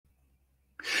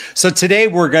So today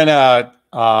we're going to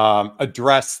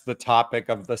address the topic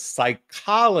of the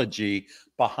psychology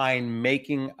behind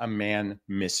making a man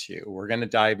miss you. We're going to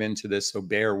dive into this, so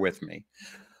bear with me.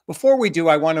 Before we do,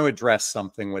 I want to address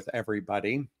something with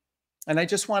everybody. And I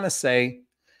just want to say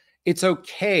it's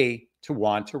okay to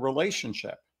want a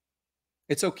relationship.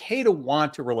 It's okay to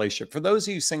want a relationship. For those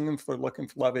of you single for looking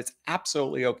for love, it's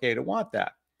absolutely okay to want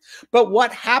that. But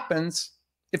what happens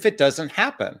if it doesn't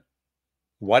happen?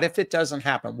 What if it doesn't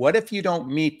happen? What if you don't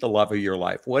meet the love of your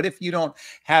life? What if you don't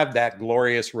have that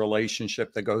glorious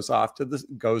relationship that goes off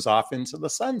into the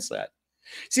sunset?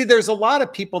 See, there's a lot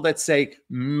of people that say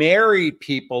married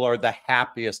people are the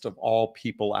happiest of all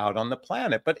people out on the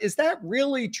planet. But is that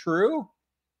really true?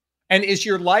 And is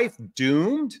your life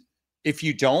doomed if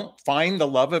you don't find the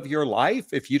love of your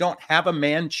life? If you don't have a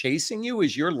man chasing you,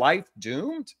 is your life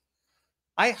doomed?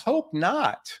 I hope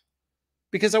not.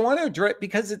 Because I want to address,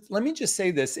 let me just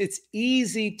say this, it's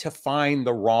easy to find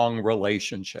the wrong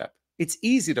relationship. It's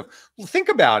easy to, think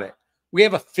about it. We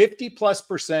have a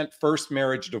 50+% first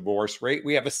marriage divorce rate.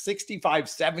 We have a 65,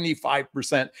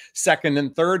 75% second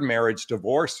and third marriage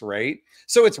divorce rate.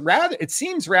 So it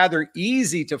seems rather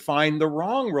easy to find the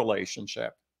wrong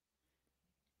relationship.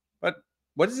 But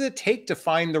what does it take to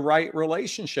find the right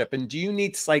relationship? And do you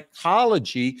need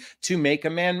psychology to make a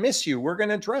man miss you? We're going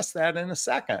to address that in a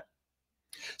second.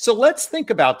 So let's think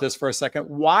about this for a second.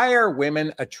 Why are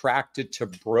women attracted to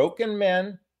broken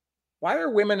men? Why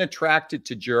are women attracted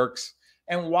to jerks?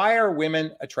 And why are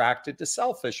women attracted to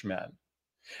selfish men?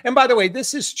 And by the way,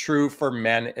 this is true for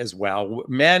men as well.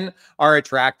 Men are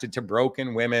attracted to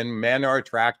broken women. Men are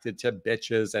attracted to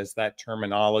bitches, as that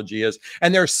terminology is.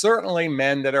 And there's certainly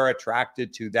men that are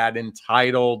attracted to that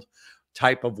entitled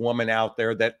type of woman out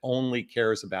there that only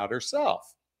cares about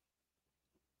herself.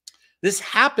 This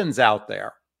happens out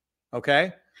there,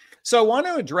 okay? So I want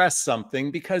to address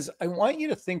something because I want you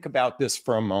to think about this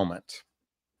for a moment.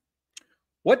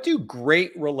 What do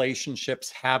great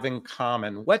relationships have in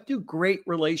common? What do great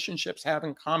relationships have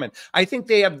in common? I think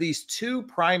they have these two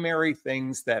primary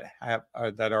things that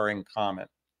are in common.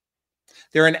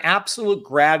 They're an absolute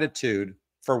gratitude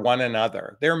for one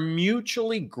another. They're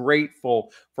mutually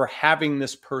grateful for having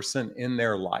this person in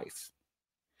their life.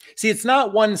 See, it's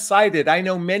not one-sided. I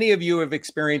know many of you have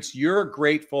experienced you're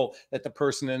grateful that the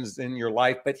person is in your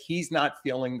life, but he's not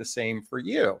feeling the same for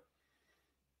you.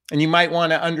 And you might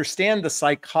want to understand the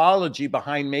psychology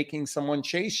behind making someone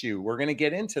chase you. We're going to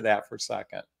get into that for a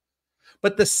second.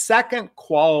 But the second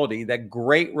quality that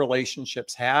great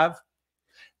relationships have,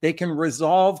 they can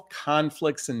resolve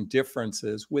conflicts and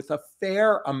differences with a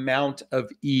fair amount of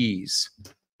ease.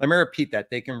 Let me repeat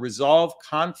that. They can resolve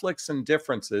conflicts and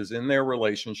differences in their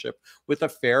relationship with a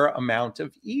fair amount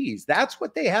of ease. That's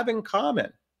what they have in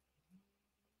common.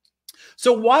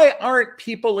 So why aren't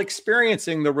people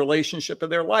experiencing the relationship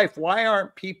of their life? Why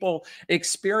aren't people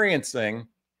experiencing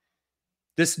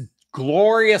this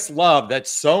glorious love that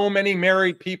so many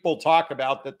married people talk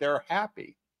about, that they're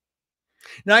happy?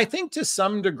 Now, I think to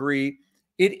some degree,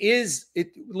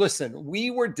 listen,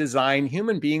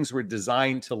 human beings were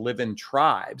designed to live in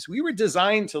tribes. We were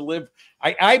designed to live,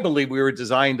 I believe we were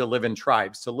designed to live in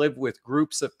tribes, to live with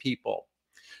groups of people.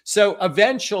 So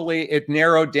eventually it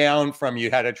narrowed down from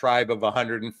you had a tribe of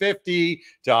 150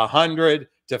 to 100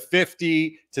 to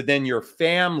 50 to then your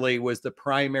family was the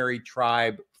primary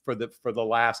tribe for the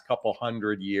last couple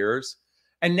hundred years.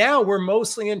 And now we're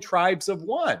mostly in tribes of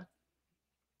one,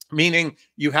 meaning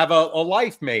you have a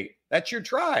life mate. That's your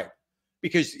tribe.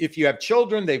 Because if you have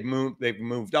children, they've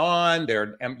moved on,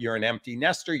 you're an empty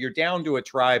nester, you're down to a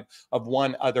tribe of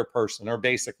one other person, or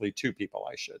basically two people,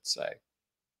 I should say.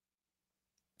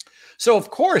 So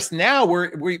of course, now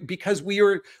because we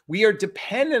are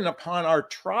dependent upon our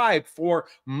tribe for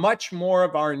much more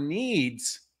of our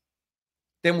needs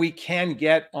than we can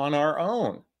get on our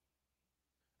own.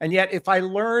 And yet, if I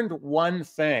learned one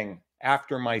thing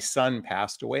after my son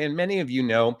passed away, and many of you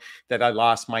know that I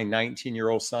lost my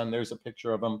 19-year-old son. There's a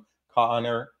picture of him,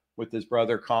 Connor, with his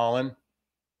brother Colin.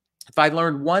 If I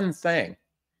learned one thing,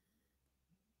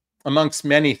 amongst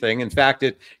many things, in fact,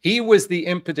 he was the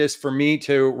impetus for me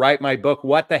to write my book,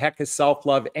 What the Heck is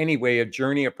Self-Love Anyway? A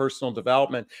Journey of Personal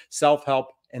Development,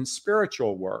 Self-Help, and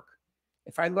Spiritual Work.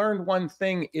 If I learned one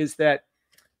thing, is that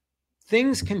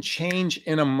things can change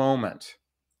in a moment.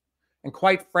 And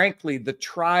quite frankly, the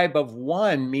tribe of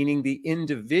one, meaning the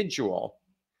individual,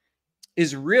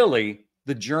 is really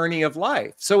the journey of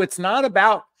life. So it's not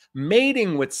about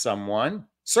mating with someone.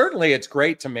 Certainly it's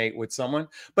great to mate with someone,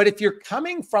 but if you're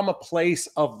coming from a place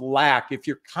of lack, if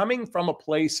you're coming from a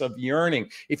place of yearning,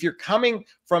 if you're coming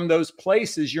from those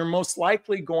places, you're most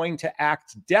likely going to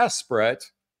act desperate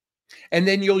And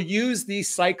then you'll use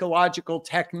these psychological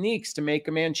techniques to make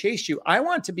a man chase you. I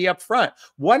want to be upfront.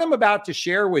 What I'm about to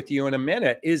share with you in a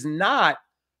minute is not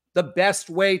the best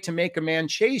way to make a man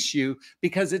chase you,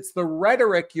 because it's the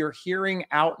rhetoric you're hearing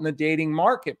out in the dating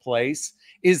marketplace,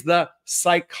 is the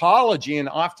psychology, and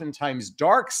oftentimes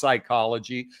dark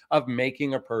psychology, of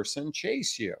making a person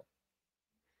chase you.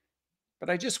 But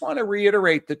I just want to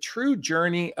reiterate, the true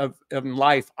journey of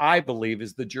life, I believe,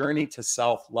 is the journey to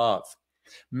self-love.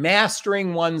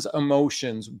 Mastering one's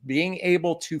emotions, being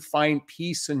able to find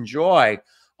peace and joy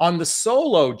on the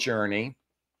solo journey.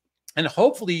 And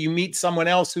hopefully you meet someone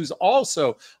else who's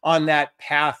also on that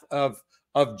path of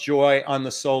joy on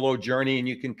the solo journey, and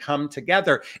you can come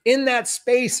together in that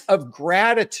space of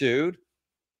gratitude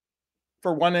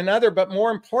for one another. But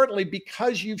more importantly,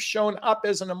 because you've shown up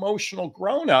as an emotional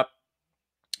grown-up,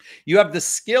 you have the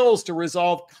skills to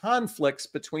resolve conflicts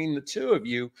between the two of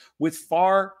you with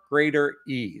far greater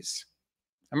ease.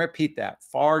 I'm going to repeat that: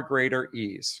 far greater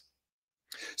ease.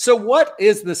 So what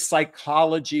is the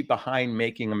psychology behind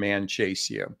making a man chase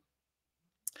you?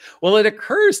 Well, it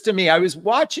occurs to me, I was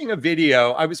watching a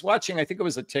video, I think it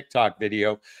was a TikTok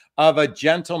video of a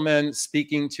gentleman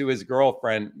speaking to his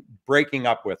girlfriend, breaking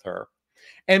up with her.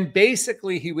 And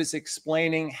basically he was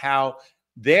explaining how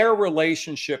their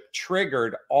relationship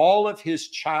triggered all of his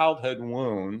childhood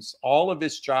wounds,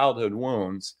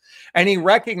 And he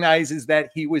recognizes that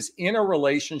he was in a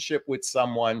relationship with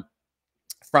someone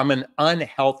from an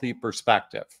unhealthy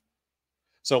perspective.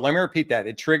 So let me repeat that.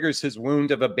 It triggers his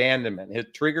wound of abandonment.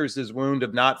 It triggers his wound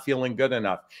of not feeling good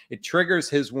enough. It triggers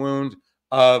his wound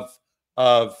of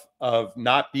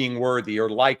not being worthy or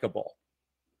likable.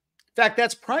 In fact,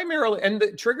 that's primarily, and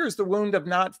it triggers the wound of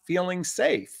not feeling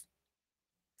safe.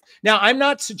 Now, I'm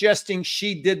not suggesting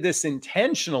she did this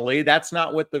intentionally. That's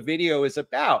not what the video is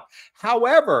about.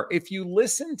 However, if you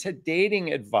listen to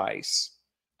dating advice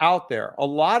out there, a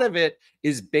lot of it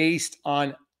is based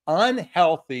on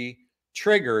unhealthy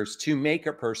triggers to make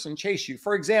a person chase you.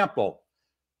 For example,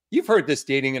 you've heard this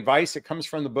dating advice. It comes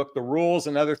from the book The Rules.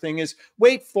 Another thing is,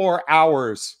 wait 4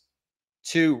 hours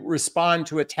to respond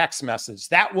to a text message.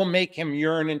 That will make him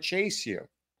yearn and chase you.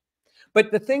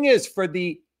 But the thing is, for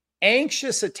the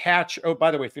anxious oh,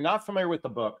 by the way, if you're not familiar with the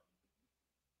book,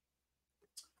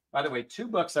 by the way, 2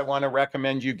 books I want to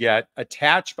recommend you get: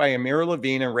 Attached by Amir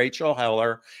Levine and Rachel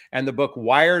Heller, and the book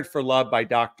Wired for Love by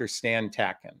Dr. Stan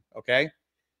Tatkin. Okay?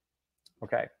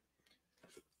 Okay.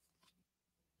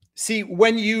 See,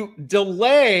 when you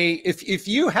delay, if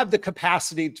you have the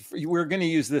capacity we're going to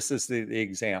use this as the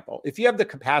example. If you have the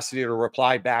capacity to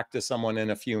reply back to someone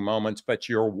in a few moments, but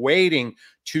you're waiting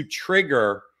to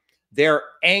trigger their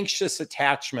anxious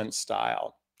attachment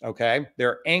style, okay?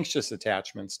 Their anxious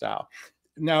attachment style.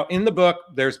 Now, in the book,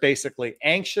 there's basically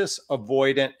anxious,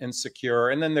 avoidant, and secure,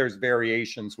 and then there's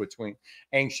variations between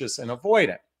anxious and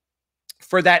avoidant.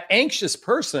 For that anxious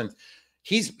person,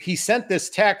 he sent this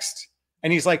text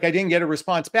and he's like, I didn't get a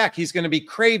response back. He's going to be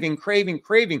craving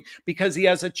because he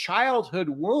has a childhood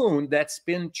wound that's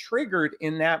been triggered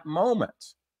in that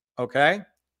moment, okay?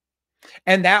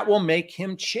 And that will make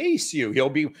him chase you. He'll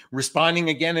be responding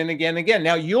again and again and again.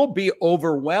 Now, you'll be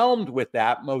overwhelmed with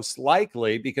that most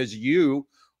likely, because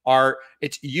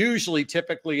it's usually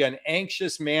typically an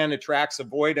anxious man attracts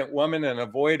avoidant woman, and an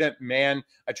avoidant man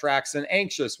attracts an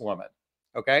anxious woman.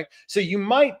 Okay. So you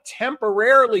might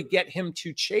temporarily get him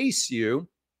to chase you,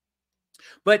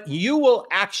 but you will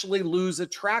actually lose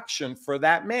attraction for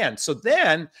that man. So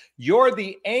then you're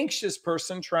the anxious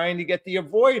person trying to get the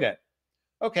avoidant.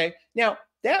 Okay. Now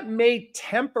that may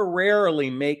temporarily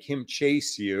make him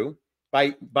chase you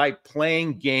by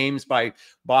playing games, by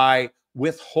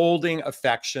withholding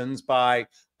affections, by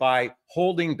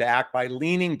holding back, by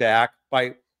leaning back,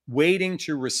 by waiting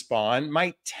to respond.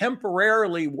 Might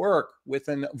temporarily work with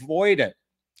an avoidant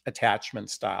attachment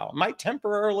style. It might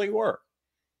temporarily work.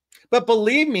 But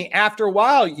believe me, after a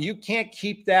while, you can't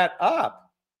keep that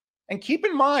up. And keep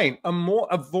in mind, a more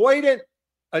avoidant,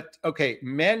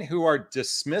 men who are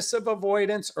dismissive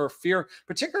avoidance or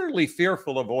particularly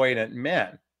fearful avoidant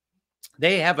men,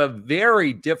 they have a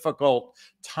very difficult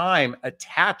time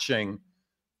attaching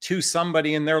to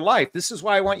somebody in their life. This is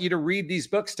why I want you to read these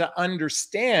books, to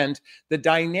understand the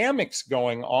dynamics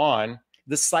going on,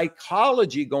 the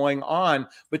psychology going on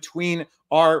between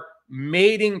our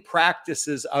mating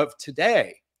practices of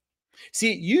today.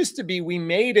 See, it used to be we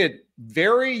mated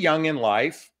very young in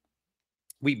life.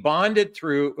 We bonded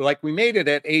through, like we made it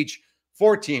at age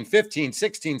 14, 15,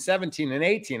 16, 17, and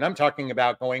 18. I'm talking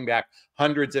about going back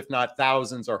hundreds, if not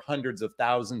thousands or hundreds of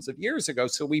thousands of years ago.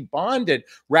 So we bonded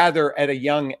rather at a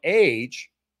young age,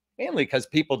 mainly because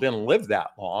people didn't live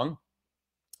that long.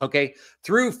 okay,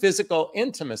 through physical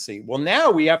intimacy. Well,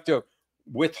 now we have to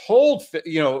withhold,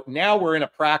 now we're in a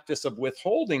practice of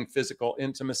withholding physical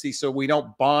intimacy so we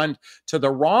don't bond to the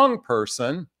wrong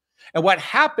person. And what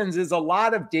happens is a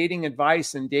lot of dating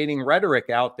advice and dating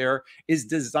rhetoric out there is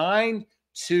designed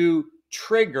to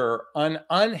trigger an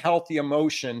unhealthy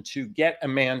emotion to get a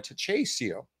man to chase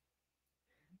you.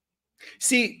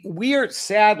 See, we are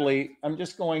sadly, I'm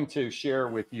just going to share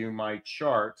with you my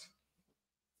chart.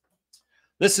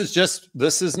 This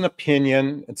is an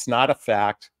opinion. It's not a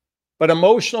fact. But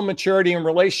emotional maturity and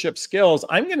relationship skills,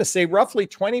 I'm going to say roughly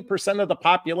 20% of the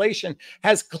population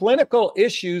has clinical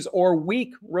issues or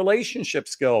weak relationship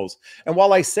skills. And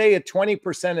while I say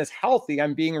 20% is healthy,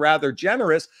 I'm being rather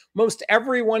generous. Most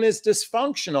everyone is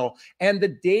dysfunctional. And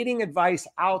the dating advice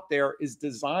out there is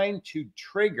designed to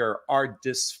trigger our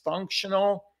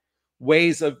dysfunctional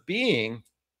ways of being,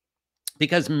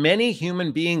 because many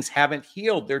human beings haven't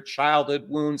healed their childhood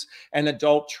wounds and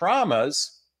adult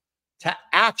traumas to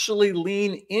actually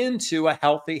lean into a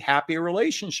healthy, happy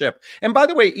relationship. And by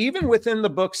the way, even within the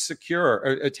book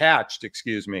Attached,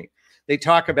 they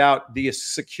talk about the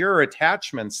secure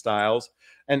attachment styles.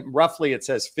 And roughly it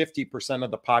says 50% of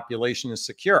the population is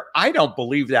secure. I don't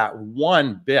believe that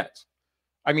one bit.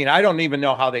 I mean, I don't even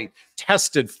know how they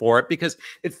tested for it, because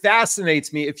it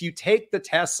fascinates me. If you take the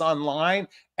tests online,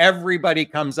 everybody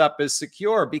comes up as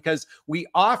secure, because we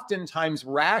oftentimes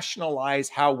rationalize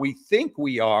how we think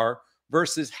we are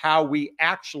versus how we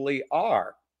actually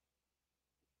are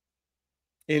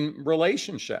in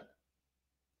relationship.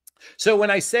 So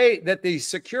when I say that the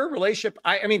secure relationship,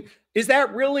 I mean, is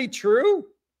that really true?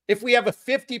 If we have a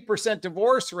 50%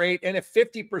 divorce rate and if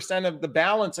 50% of the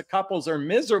balance of couples are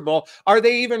miserable, are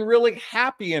they even really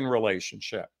happy in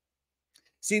relationship?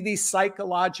 See, these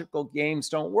psychological games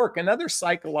don't work. Another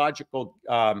psychological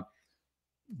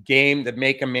game that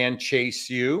make a man chase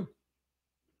you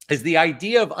is the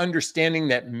idea of understanding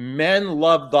that men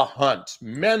love the hunt.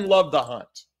 Men love the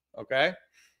hunt, okay?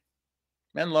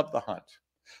 Men love the hunt.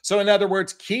 So in other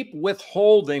words, keep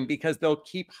withholding because they'll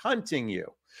keep hunting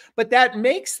you. But that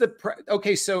makes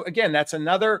okay, so again, that's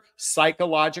another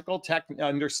psychological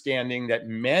understanding that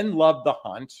men love the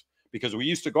hunt, because we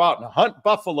used to go out and hunt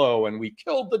buffalo and we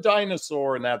killed the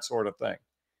dinosaur and that sort of thing.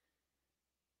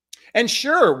 And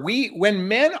sure, when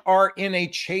men are in a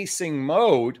chasing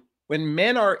mode, when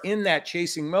men are in that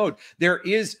chasing mode, there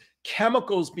is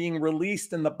chemicals being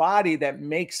released in the body that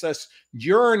makes us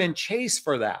yearn and chase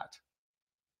for that.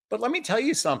 But let me tell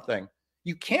you something.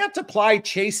 You can't apply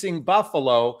chasing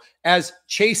buffalo as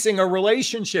chasing a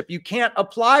relationship. You can't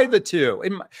apply the two.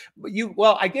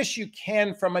 Well, I guess you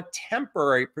can from a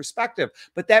temporary perspective,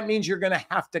 but that means you're going to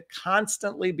have to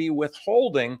constantly be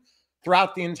withholding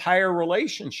throughout the entire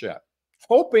relationship,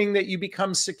 hoping that you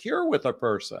become secure with a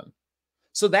person.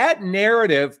 So that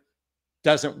narrative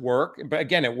doesn't work. But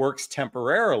again, it works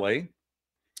temporarily.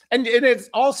 And it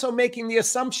is also making the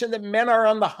assumption that men are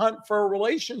on the hunt for a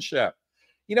relationship.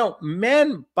 You know,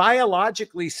 men,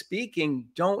 biologically speaking,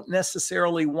 don't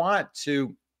necessarily want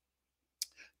to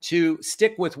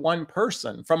stick with one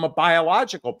person from a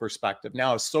biological perspective.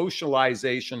 Now, a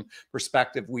socialization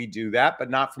perspective, we do that, but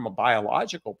not from a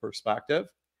biological perspective.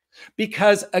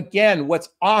 Because again, what's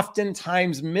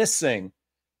oftentimes missing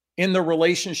in the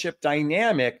relationship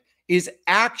dynamic is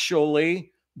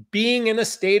actually being in a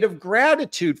state of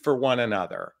gratitude for one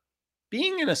another.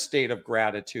 Being in a state of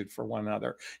gratitude for one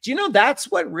another. Do you know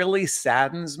that's what really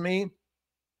saddens me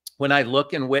when I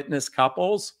look and witness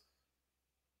couples?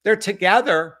 They're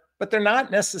together, but they're not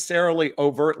necessarily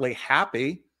overtly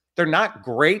happy. They're not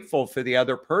grateful for the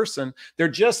other person. They're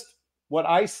just what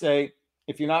I say,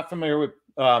 if you're not familiar with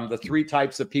the three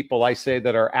types of people I say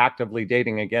that are actively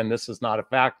dating. Again, this is not a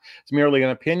fact. It's merely an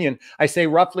opinion. I say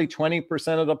roughly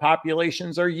 20% of the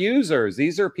populations are users.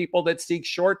 These are people that seek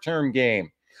short-term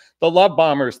gain. The love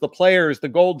bombers, the players, the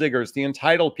gold diggers, the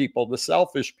entitled people, the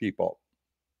selfish people.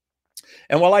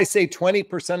 And while I say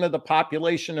 20% of the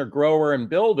population are grower and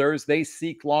builders, they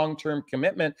seek long-term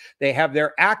commitment. They have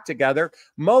their act together.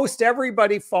 Most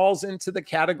everybody falls into the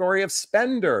category of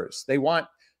spenders. They want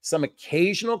some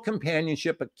occasional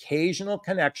companionship, occasional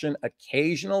connection,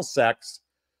 occasional sex,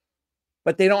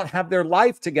 but they don't have their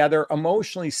life together,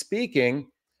 emotionally speaking.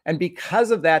 And because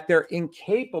of that, they're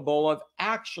incapable of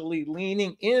actually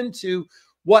leaning into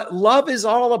what love is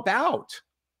all about.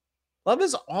 Love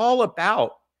is all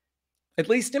about, at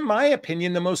least in my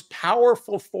opinion, the most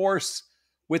powerful force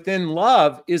within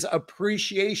love is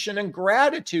appreciation and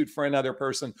gratitude for another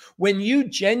person. When you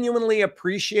genuinely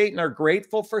appreciate and are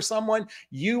grateful for someone,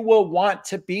 you will want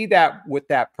to be that with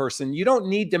that person. You don't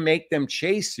need to make them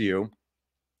chase you.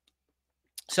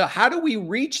 So how do we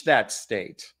reach that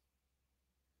state?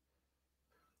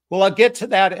 Well, I'll get to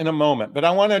that in a moment, but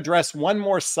I want to address one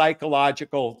more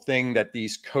psychological thing that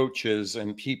these coaches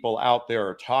and people out there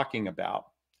are talking about,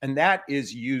 and that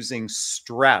is using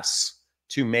stress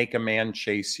to make a man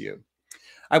chase you.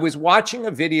 I was watching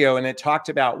a video and it talked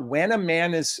about when a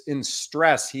man is in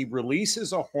stress, he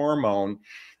releases a hormone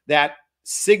that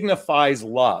signifies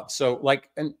love. So like,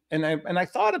 and I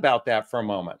thought about that for a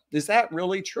moment. Is that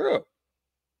really true?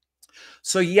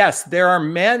 So yes, there are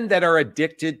men that are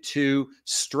addicted to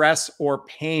stress or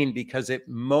pain because it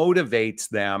motivates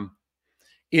them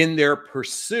in their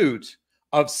pursuit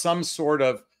of some sort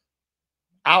of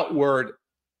outward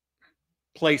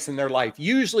place in their life,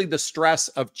 usually the stress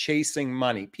of chasing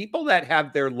money. People that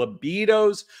have their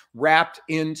libidos wrapped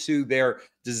into their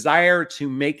desire to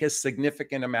make a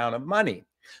significant amount of money.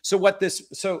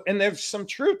 And there's some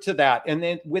truth to that. And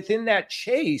then within that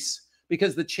chase,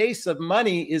 because the chase of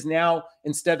money is now,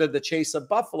 instead of the chase of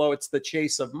buffalo, it's the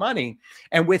chase of money.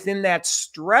 And within that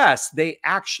stress, they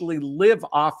actually live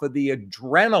off of the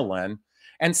adrenaline.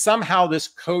 And somehow this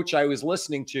coach I was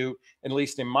listening to, at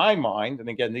least in my mind, and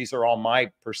again, these are all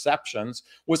my perceptions,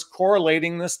 was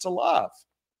correlating this to love.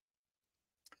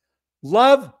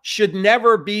 Love should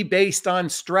never be based on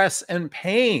stress and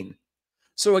pain.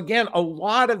 So again, a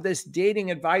lot of this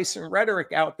dating advice and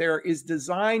rhetoric out there is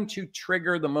designed to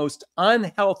trigger the most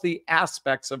unhealthy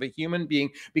aspects of a human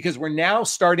being, because we're now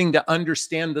starting to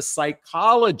understand the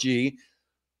psychology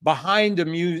behind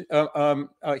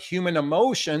human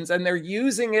emotions, and they're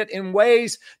using it in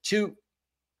ways to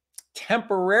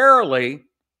temporarily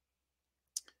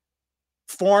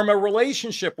form a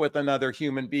relationship with another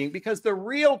human being. Because the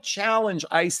real challenge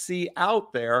I see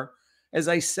out there, as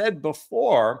I said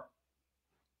before,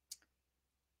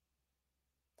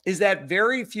 is that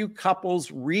very few couples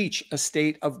reach a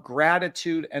state of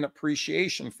gratitude and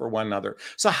appreciation for one another.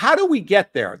 So how do we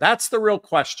get there? That's the real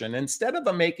question. Instead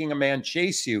of making a man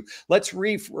chase you, let's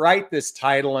rewrite this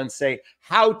title and say,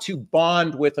 how to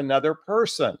bond with another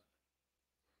person.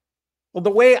 Well,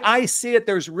 the way I see it,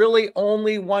 there's really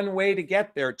only one way to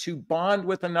get there: to bond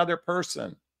with another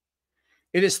person.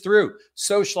 It is through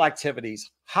social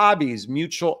activities, hobbies,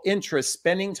 mutual interests,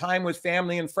 spending time with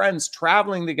family and friends,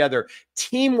 traveling together,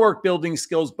 teamwork building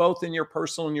skills, both in your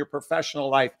personal and your professional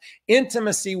life,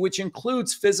 intimacy, which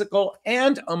includes physical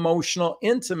and emotional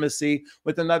intimacy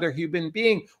with another human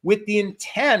being, with the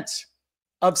intent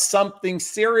of something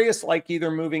serious, like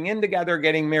either moving in together or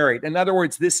getting married. In other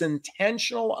words, this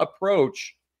intentional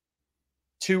approach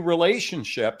to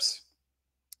relationships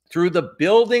through the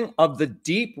building of the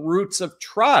deep roots of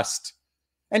trust.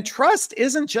 And trust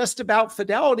isn't just about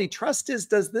fidelity. Trust is,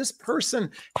 does this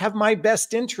person have my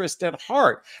best interest at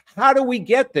heart? How do we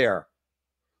get there?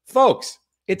 Folks,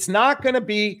 it's not going to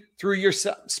be through your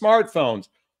smartphones.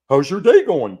 How's your day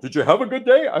going? Did you have a good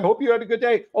day? I hope you had a good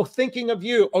day. Oh, thinking of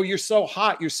you. Oh, you're so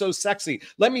hot. You're so sexy.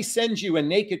 Let me send you a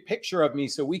naked picture of me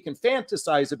so we can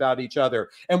fantasize about each other.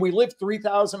 And we live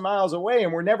 3,000 miles away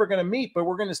and we're never going to meet, but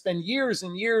we're going to spend years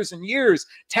and years and years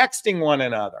texting one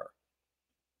another.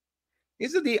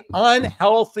 These are the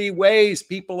unhealthy ways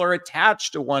people are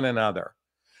attached to one another.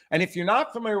 And if you're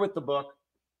not familiar with the book,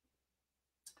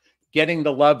 Getting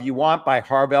the Love You Want by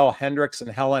Harvell Hendrix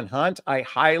and Helen Hunt, I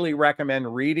highly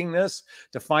recommend reading this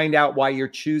to find out why you're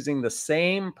choosing the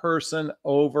same person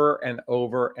over and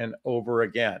over and over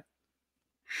again.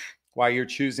 Why you're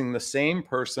choosing the same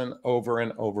person over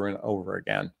and over and over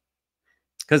again.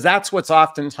 Because that's what's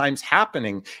oftentimes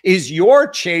happening, is you're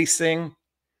chasing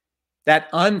that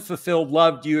unfulfilled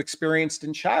love you experienced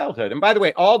in childhood. And by the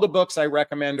way, all the books I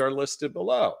recommend are listed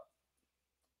below.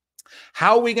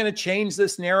 How are we going to change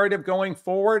this narrative going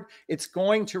forward? It's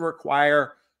going to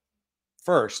require,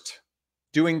 first,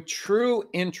 doing true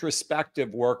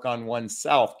introspective work on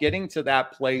oneself, getting to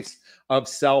that place of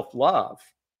self-love.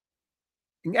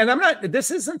 And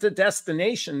this isn't a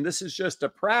destination. This is just a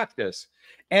practice.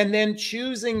 And then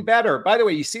choosing better. By the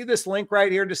way, you see this link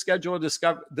right here to schedule a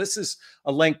discovery. This is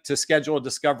a link to schedule a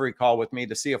discovery call with me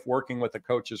to see if working with a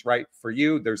coach is right for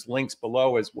you. There's links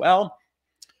below as well.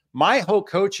 My whole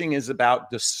coaching is about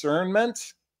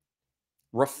discernment,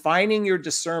 refining your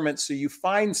discernment so you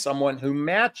find someone who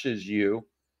matches you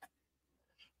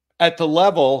at the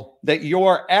level that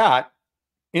you're at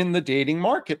in the dating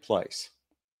marketplace.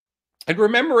 And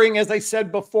remembering, as I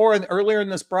said before and earlier in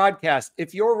this broadcast,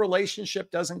 if your relationship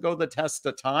doesn't go the test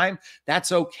of time,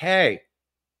 that's okay.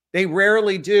 They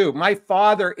rarely do. My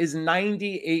father is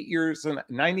 98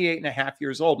 and a half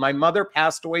years old. My mother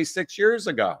passed away 6 years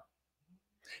ago.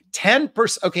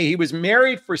 10%. Okay, he was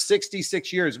married for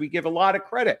 66 years. We give a lot of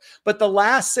credit. But the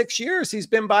last 6 years, he's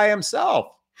been by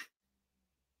himself.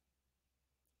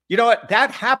 You know what?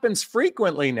 That happens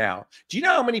frequently now. Do you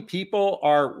know how many people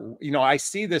are, I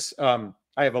see this, I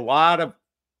have a lot of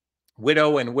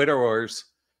widow and widowers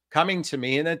coming to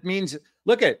me, and it means,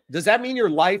 does that mean your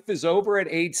life is over at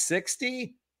age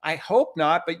 60? I hope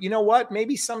not, but you know what?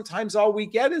 Maybe sometimes all we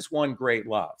get is one great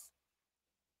love.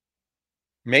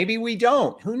 Maybe we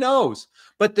don't. Who knows?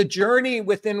 But the journey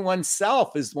within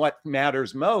oneself is what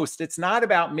matters most. It's not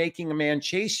about making a man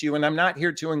chase you. And I'm not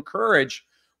here to encourage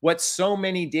what so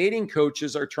many dating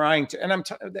coaches are trying to. And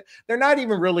they're not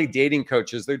even really dating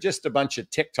coaches. They're just a bunch of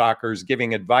TikTokers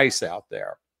giving advice out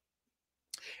there.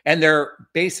 And they're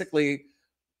basically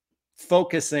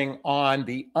focusing on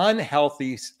the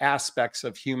unhealthy aspects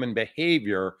of human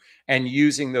behavior and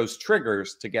using those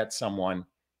triggers to get someone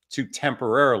to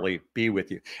temporarily be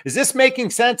with you. Is this making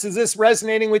sense? Is this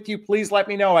resonating with you? Please let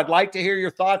me know. I'd like to hear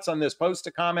your thoughts on this. Post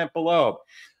a comment below.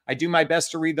 I do my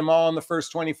best to read them all in the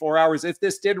first 24 hours. If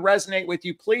this did resonate with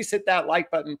you, please hit that like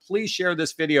button. Please share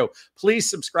this video. Please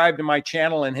subscribe to my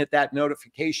channel and hit that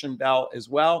notification bell as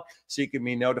well so you can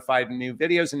be notified of new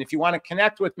videos. And if you want to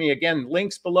connect with me, again,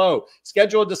 links below.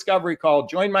 Schedule a discovery call.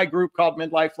 Join my group called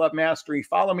Midlife Love Mastery.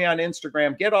 Follow me on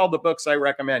Instagram. Get all the books I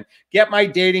recommend. Get my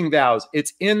dating vows.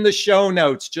 It's in the show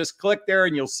notes. Just click there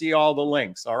and you'll see all the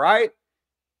links. All right?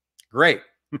 Great.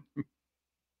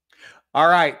 All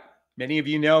right. Many of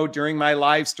you know during my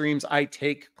live streams, I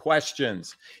take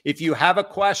questions. If you have a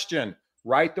question,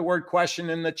 write the word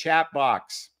question in the chat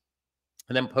box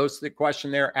and then post the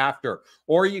question there after.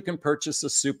 Or you can purchase a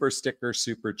super sticker,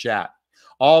 super chat.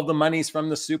 All the monies from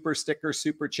the super sticker,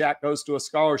 super chat goes to a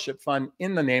scholarship fund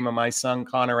in the name of my son,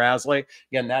 Connor Asley.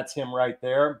 Again, that's him right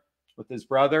there with his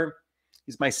brother.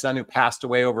 He's my son who passed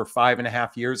away over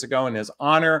 5.5 years ago. In his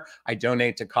honor, I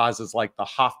donate to causes like the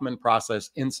Hoffman Process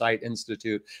Insight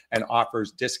Institute and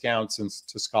offers discounts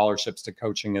to scholarships to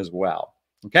coaching as well.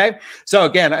 Okay. So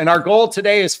again, and our goal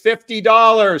today is $50.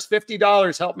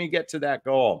 $50. Help me get to that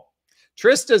goal.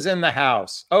 Trista's in the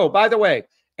house. Oh, by the way,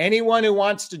 anyone who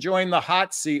wants to join the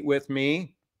hot seat with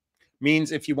me,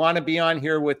 means if you want to be on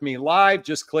here with me live,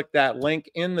 just click that link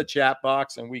in the chat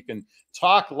box and we can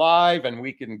talk live and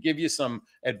we can give you some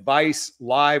advice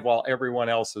live while everyone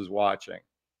else is watching.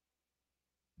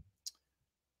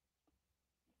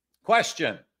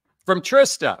 Question from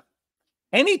Trista.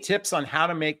 Any tips on how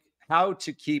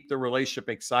to keep the relationship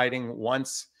exciting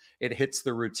once it hits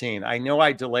the routine? I know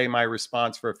I delay my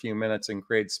response for a few minutes and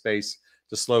create space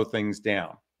to slow things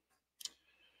down.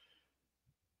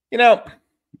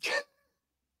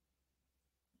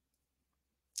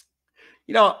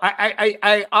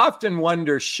 I often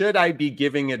wonder, should I be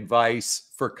giving advice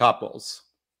for couples?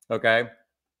 Okay.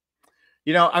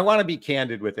 I want to be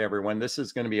candid with everyone. This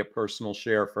is going to be a personal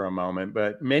share for a moment,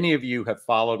 but many of you have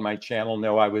followed my channel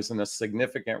know I was in a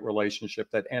significant relationship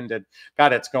that ended.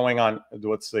 God, it's going on,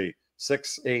 let's see,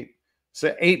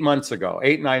 8 months ago,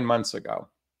 9 months ago.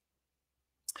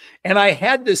 And I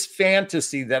had this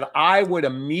fantasy that I would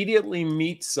immediately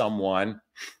meet someone.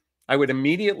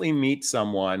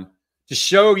 To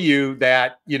show you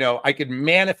that, I could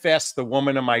manifest the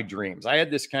woman of my dreams. I had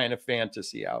this kind of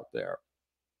fantasy out there.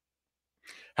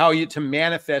 To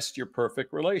manifest your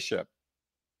perfect relationship.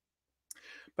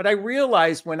 But I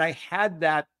realized when I had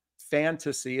that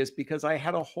fantasy is because I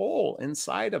had a hole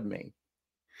inside of me.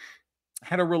 I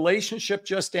had a relationship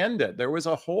just ended. There was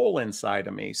a hole inside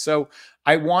of me. So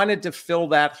I wanted to fill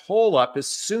that hole up as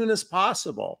soon as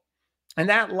possible. And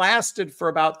that lasted for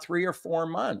about 3 or 4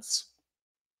 months.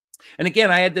 And again,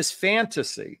 I had this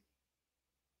fantasy.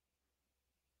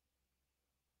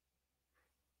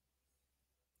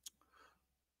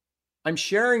 I'm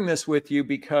sharing this with you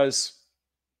because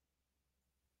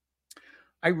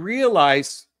I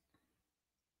realized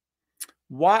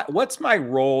what's my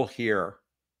role here?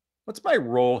 What's my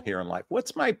role here in life?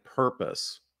 What's my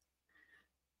purpose?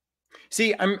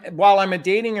 See, while I'm a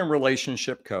dating and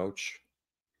relationship coach,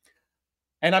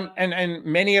 and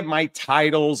many of my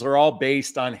titles are all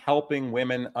based on helping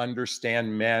women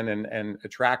understand men and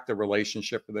attract the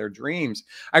relationship of their dreams,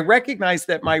 I recognize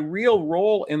that my real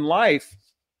role in life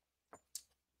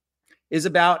is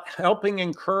about helping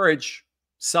encourage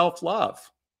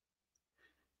self-love.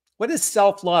 What is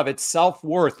self-love? It's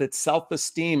self-worth, it's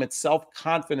self-esteem, it's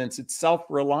self-confidence, it's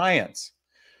self-reliance.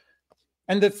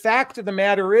 And the fact of the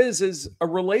matter is a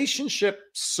relationship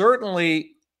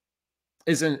certainly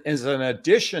is an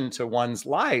addition to one's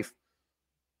life.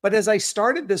 But as I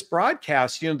started this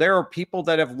broadcast, there are people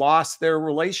that have lost their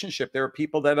relationship. There are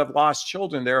people that have lost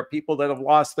children. There are people that have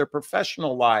lost their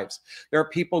professional lives. There are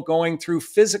people going through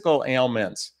physical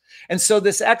ailments. And so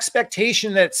this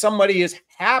expectation that somebody is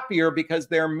happier because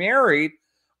they're married,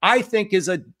 I think is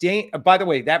by the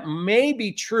way, that may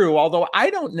be true, although I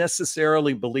don't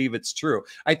necessarily believe it's true.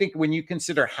 I think when you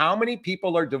consider how many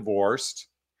people are divorced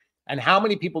and how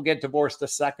many people get divorced a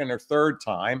second or third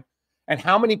time, and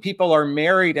how many people are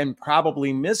married and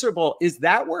probably miserable, is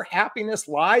that where happiness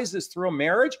lies, is through a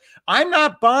marriage? I'm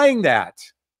not buying that.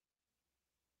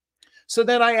 So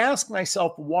then I ask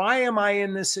myself, why am I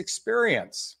in this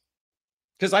experience?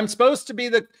 Because I'm supposed to be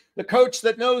the coach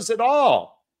that knows it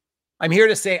all. I'm here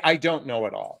to say I don't know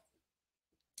it all.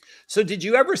 So did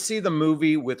you ever see the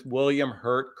movie with William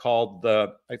Hurt called I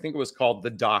think it was called The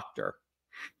Doctor?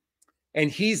 And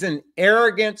he's an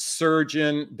arrogant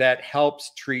surgeon that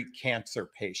helps treat cancer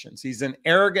patients. He's an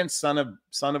arrogant son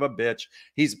of a bitch.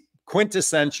 He's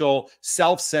quintessential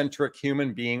self-centric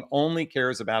human being, only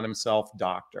cares about himself,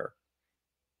 doctor.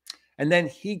 And then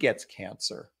he gets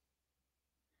cancer.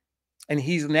 And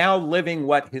he's now living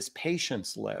what his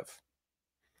patients live.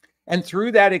 And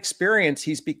through that experience,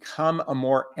 he's become a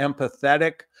more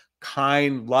empathetic,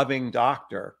 kind, loving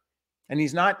doctor. And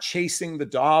he's not chasing the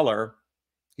dollar.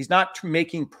 He's not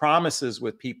making promises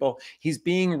with people. He's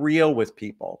being real with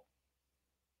people.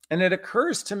 And it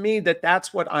occurs to me that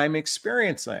that's what I'm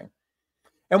experiencing.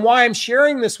 And why I'm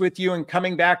sharing this with you and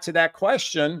coming back to that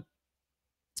question,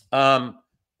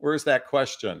 where's that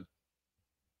question?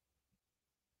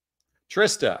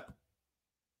 Trista,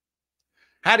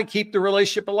 how to keep the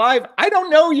relationship alive? I don't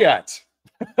know yet.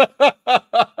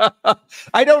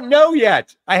 I don't know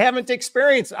yet. I haven't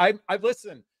experienced. I've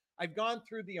listened. I've gone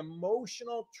through the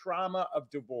emotional trauma of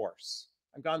divorce.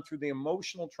 I've gone through the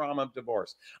emotional trauma of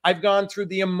divorce. I've gone through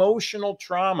the emotional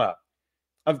trauma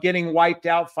of getting wiped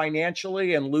out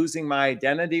financially and losing my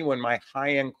identity when my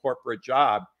high-end corporate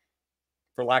job,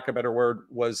 for lack of a better word,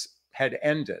 had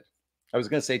ended. I was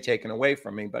going to say taken away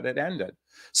from me, but it ended.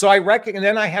 So I reckon, and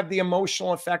then I have the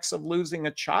emotional effects of losing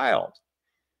a child.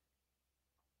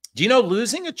 Do you know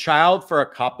losing a child for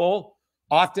a couple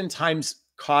oftentimes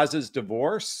causes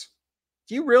divorce?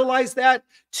 Do you realize that?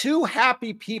 Two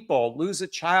happy people lose a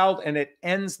child and it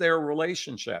ends their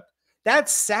relationship. That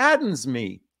saddens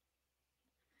me.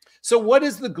 So what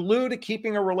is the glue to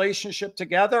keeping a relationship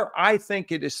together? I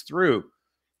think it is through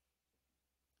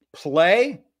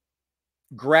play,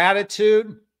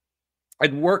 gratitude,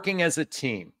 and working as a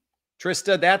team.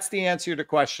 Trista, that's the answer to the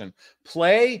question.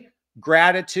 Play,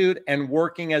 gratitude, and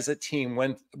working as a team.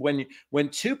 When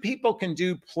two people can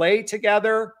do play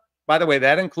together, by the way,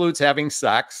 that includes having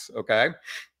sex, okay?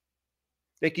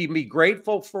 They can be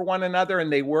grateful for one another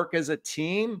and they work as a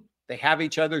team. They have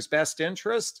each other's best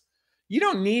interest. You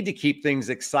don't need to keep things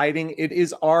exciting. It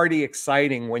is already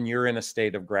exciting when you're in a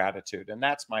state of gratitude. And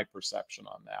that's my perception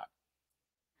on that.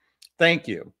 Thank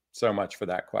you so much for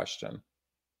that question.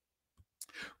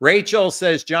 Rachel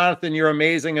says, Jonathan, you're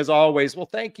amazing as always. Well,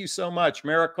 thank you so much.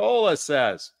 Maricola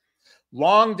says,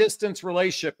 long distance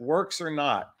relationship works or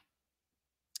not?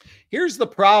 Here's the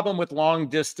problem with long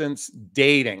distance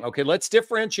dating. Okay, let's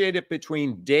differentiate it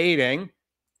between dating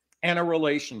and a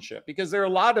relationship, because there are a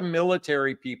lot of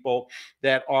military people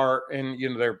that are in,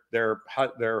 their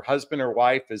husband or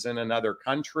wife is in another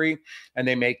country and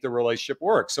they make the relationship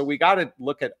work. So we got to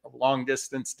look at long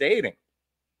distance dating.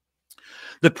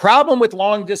 The problem with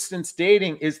long distance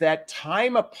dating is that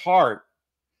time apart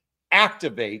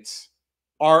activates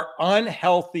our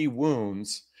unhealthy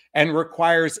wounds and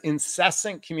requires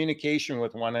incessant communication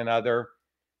with one another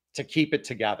to keep it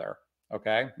together.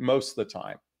 Okay, most of the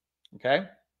time. Okay.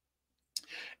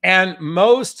 And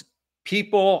most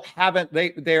people haven't,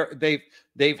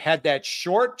 they've had that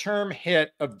short-term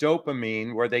hit of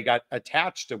dopamine where they got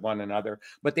attached to one another,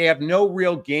 but they have no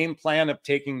real game plan of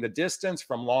taking the distance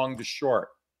from long to short.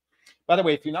 By the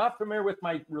way, if you're not familiar with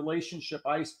my relationship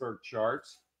iceberg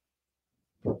charts,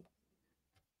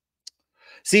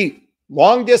 see,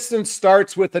 long distance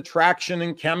starts with attraction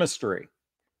and chemistry,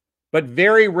 but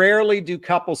very rarely do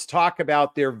couples talk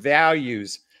about their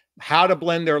values, how to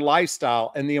blend their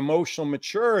lifestyle, and the emotional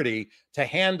maturity to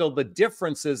handle the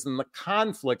differences and the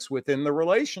conflicts within the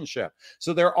relationship.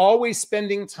 So they're always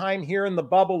spending time here in the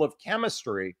bubble of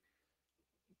chemistry.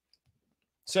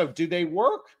 So do they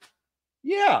work?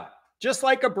 Yeah, just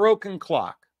like a broken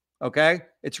clock, okay?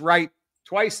 It's right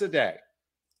twice a day.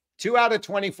 2 out of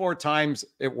 24 times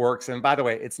it works. And by the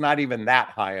way, it's not even that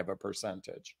high of a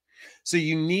percentage. So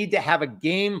you need to have a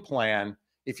game plan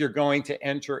if you're going to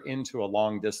enter into a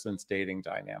long distance dating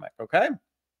dynamic, okay?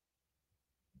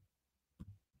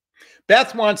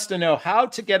 Beth wants to know how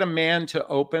to get a man to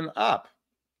open up.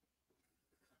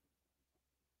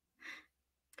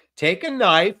 Take a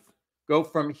knife, go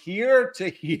from here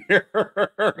to here,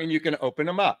 and you can open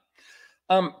them up.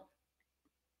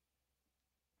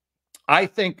 I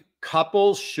think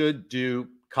couples should do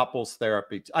couples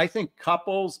therapy. I think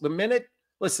couples,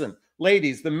 listen,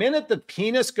 ladies, the minute the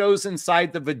penis goes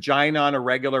inside the vagina on a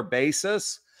regular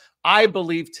basis, I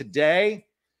believe today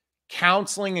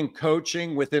counseling and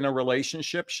coaching within a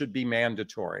relationship should be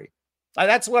mandatory.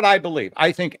 That's what I believe.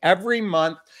 I think every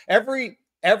month, every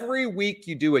week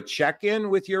you do a check-in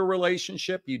with your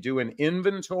relationship, you do an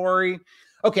inventory.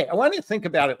 Okay, I want you to think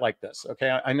about it like this.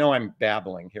 Okay, I know I'm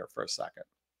babbling here for a second.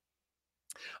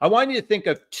 I want you to think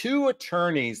of two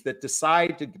attorneys that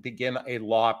decide to begin a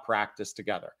law practice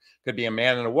together. Could be a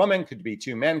man and a woman, could be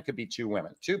two men, could be two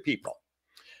women, two people.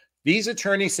 These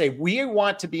attorneys say, we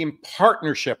want to be in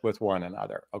partnership with one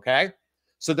another, okay?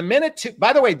 So the minute,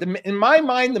 by the way, in my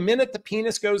mind, the minute the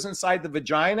penis goes inside the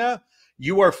vagina,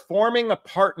 you are forming a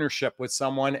partnership with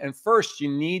someone. And first, you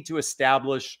need to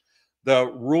establish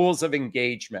the rules of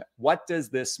engagement. What does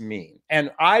this mean? And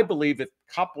I believe if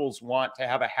couples want to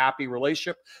have a happy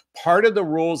relationship, part of the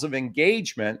rules of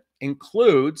engagement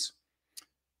includes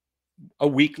a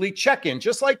weekly check-in.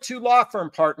 Just like two law firm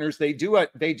partners, they do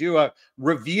a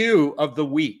review of the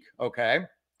week, okay?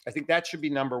 I think that should be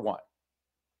number one.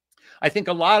 I think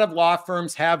a lot of law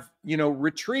firms have,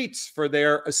 retreats for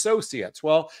their associates.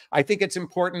 Well, I think it's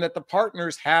important that the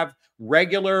partners have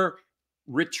regular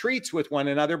retreats with one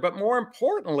another, but more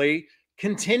importantly,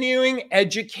 continuing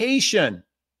education.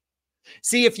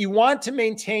 See, if you want to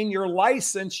maintain your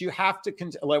license, you have to,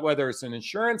 whether it's an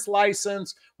insurance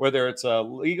license, whether it's a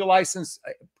legal license,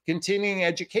 continuing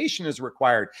education is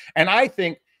required. And I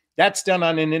think that's done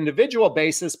on an individual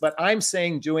basis, but I'm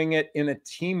saying doing it in a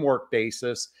teamwork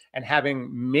basis and having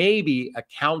maybe a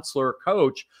counselor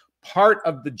coach part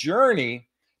of the journey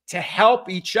to help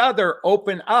each other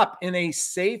open up in a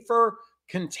safer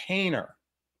container.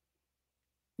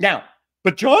 Now,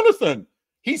 but Jonathan,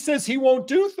 he says he won't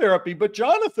do therapy, but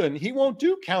Jonathan, he won't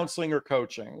do counseling or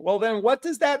coaching. Well, then what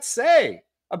does that say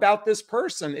about this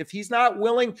person if he's not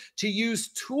willing to use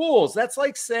tools? That's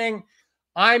like saying,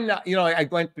 I'm not,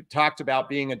 I talked about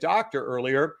being a doctor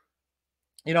earlier.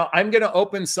 I'm going to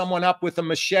open someone up with a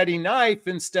machete knife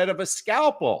instead of a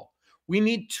scalpel. We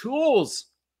need tools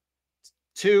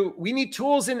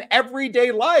in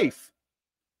everyday life.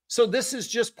 So this is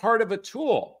just part of a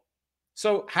tool.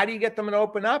 So how do you get them to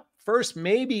open up? First,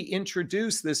 maybe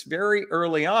introduce this very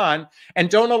early on and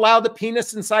don't allow the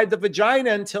penis inside the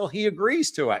vagina until he agrees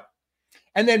to it.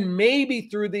 And then maybe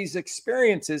through these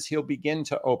experiences, he'll begin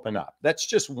to open up. That's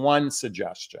just one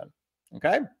suggestion.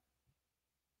 Okay.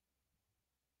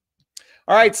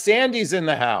 All right. Sandy's in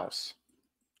the house.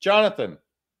 Jonathan,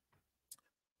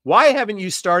 why haven't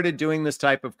you started doing this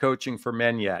type of coaching for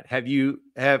men yet? You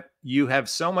have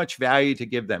so much value to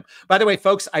give them. By the way,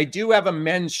 folks, I do have a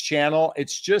men's channel.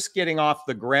 It's just getting off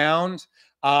the ground.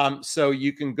 So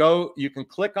you can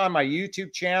click on my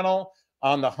YouTube channel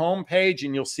on the homepage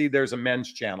and you'll see there's a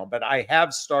men's channel, but I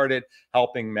have started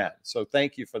helping men. So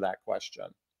thank you for that question.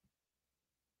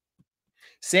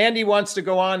 Sandy wants to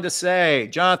go on to say,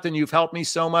 Jonathan, you've helped me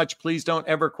so much. Please don't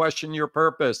ever question your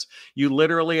purpose. You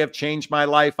literally have changed my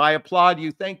life. I applaud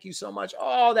you. Thank you so much.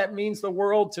 Oh, that means the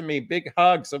world to me. Big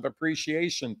hugs of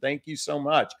appreciation. Thank you so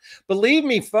much. Believe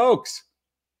me, folks,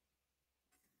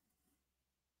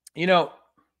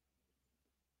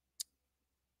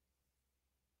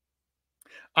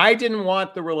 I didn't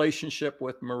want the relationship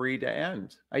with Marie to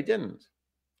end. I didn't.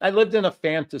 I lived in a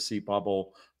fantasy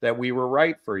bubble that we were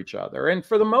right for each other. And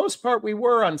for the most part, we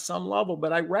were on some level,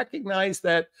 but I recognized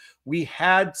that we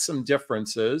had some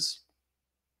differences.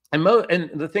 And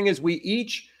the thing is, we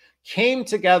each came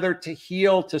together to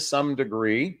heal to some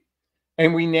degree,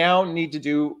 and we now need to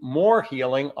do more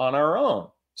healing on our own.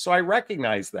 So I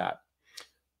recognize that.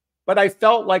 But I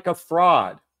felt like a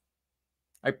fraud.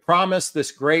 I promised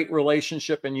this great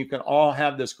relationship, and you can all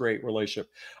have this great relationship.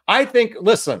 I think,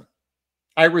 listen,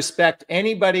 I respect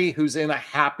anybody who's in a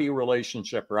happy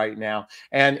relationship right now.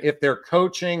 And if they're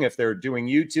coaching, if they're doing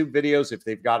YouTube videos, if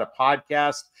they've got a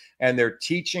podcast and they're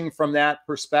teaching from that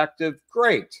perspective,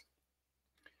 great.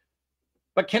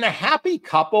 But can a happy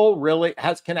couple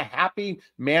can a happy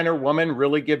man or woman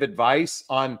really give advice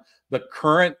on the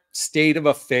current state of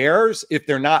affairs if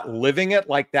they're not living it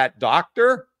like that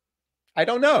doctor? I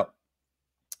don't know.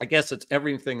 I guess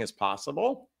everything is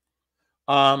possible.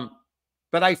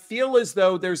 But I feel as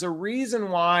though there's a reason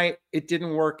why it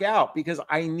didn't work out, because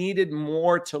I needed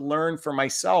more to learn for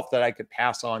myself that I could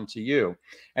pass on to you.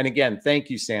 And again, thank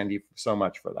you, Sandy, so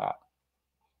much for that.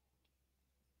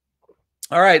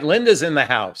 All right, Linda's in the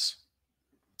house.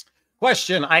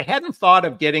 Question, I hadn't thought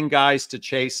of getting guys to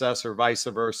chase us or vice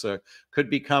versa could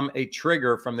become a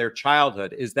trigger from their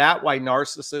childhood. Is that why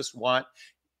narcissists want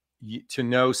to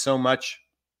know so much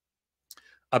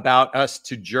about us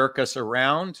to jerk us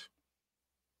around?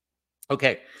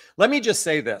 Okay, let me just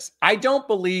say this. I don't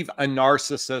believe a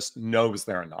narcissist knows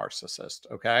they're a narcissist,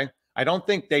 okay? I don't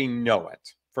think they know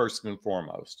it, first and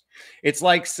foremost. It's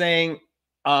like saying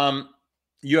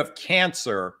you have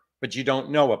cancer, but you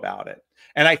don't know about it.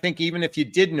 And I think even if you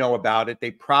did know about it,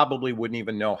 they probably wouldn't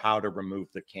even know how to remove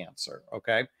the cancer,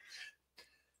 okay?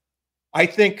 I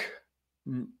think,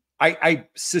 I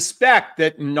suspect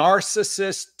that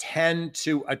narcissists tend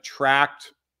to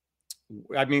attract,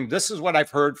 I mean, this is what I've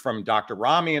heard from Dr.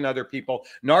 Rami and other people.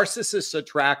 Narcissists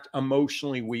attract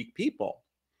emotionally weak people.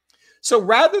 So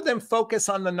rather than focus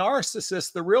on the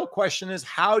narcissist, the real question is,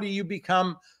 how do you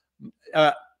become,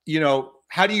 how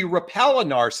do you repel a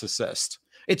narcissist?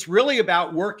 It's really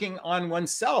about working on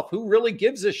oneself. Who really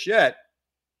gives a shit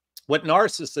what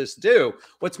narcissists do?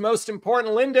 What's most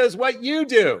important, Linda, is what you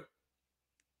do.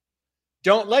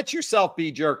 Don't let yourself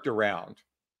be jerked around.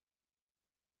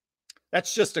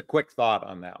 That's just a quick thought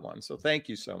on that one. So thank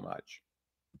you so much.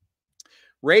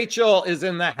 Rachel is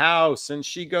in the house, and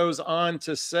she goes on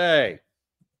to say,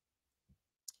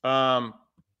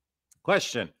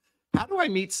 question, how do I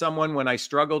meet someone when I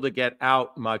struggle to get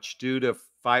out much due to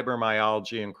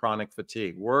fibromyalgia and chronic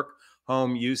fatigue? Work,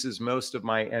 home uses most of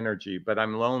my energy, but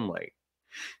I'm lonely.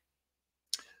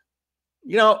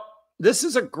 You know, this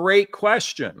is a great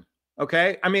question.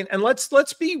 Okay. I mean, and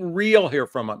let's be real here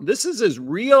for a moment. This is as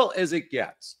real as it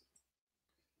gets.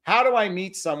 How do I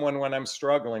meet someone when I'm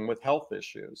struggling with health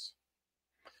issues?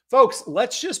 Folks,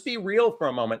 let's just be real for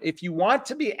a moment. If you want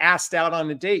to be asked out on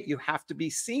a date, you have to be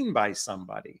seen by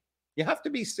somebody. You have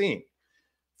to be seen.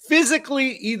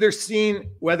 Physically, either seen,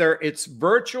 whether it's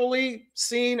virtually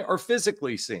seen or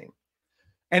physically seen.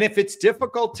 And if it's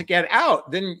difficult to get out,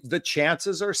 then the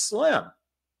chances are slim.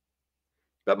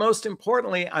 But most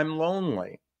importantly, I'm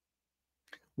lonely.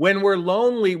 When we're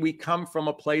lonely, we come from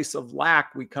a place of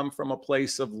lack. We come from a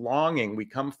place of longing. We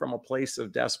come from a place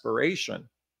of desperation.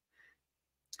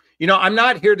 You know, I'm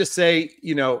not here to say,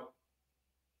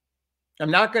 I'm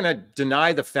not going to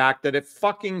deny the fact that it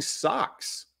fucking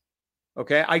sucks.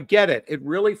 Okay, I get it. It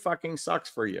really fucking sucks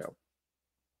for you.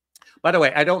 By the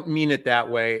way, I don't mean it that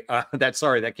way.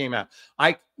 That came out.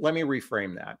 Let me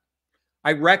reframe that.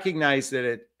 I recognize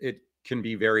that it can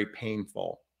be very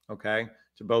painful. Okay,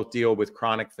 to both deal with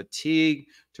chronic fatigue,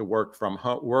 to work from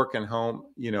work and home,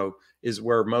 is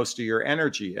where most of your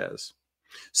energy is.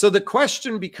 So the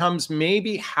question becomes,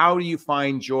 maybe how do you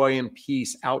find joy and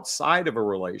peace outside of a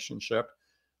relationship?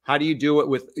 How do you do it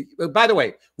with, by the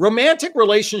way, romantic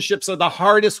relationships are the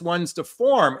hardest ones to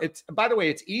form. By the way,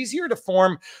 it's easier to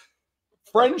form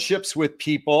friendships with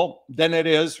people than it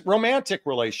is romantic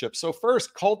relationships. So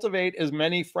first, cultivate as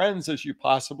many friends as you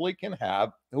possibly can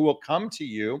have who will come to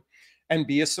you and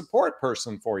be a support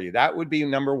person for you. That would be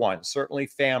number one. Certainly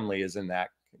family is in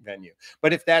that venue.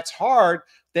 But if that's hard,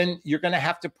 then you're going to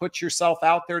have to put yourself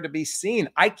out there to be seen.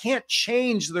 I can't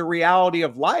change the reality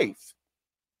of life.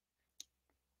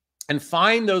 And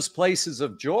find those places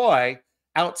of joy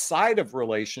outside of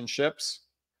relationships,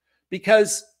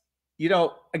 because,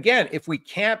 again, if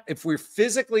we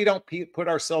physically don't put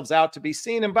ourselves out to be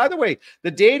seen. And by the way,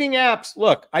 the dating apps,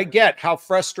 look, I get how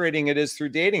frustrating it is through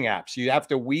dating apps. You have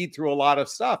to weed through a lot of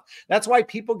stuff. That's why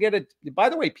people get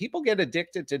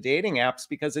addicted to dating apps,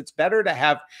 because it's better to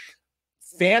have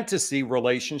fantasy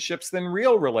relationships than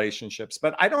real relationships.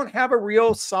 But I don't have a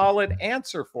real solid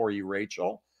answer for you,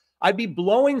 Rachel. I'd be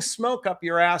blowing smoke up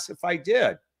your ass if I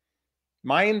did.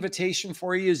 My invitation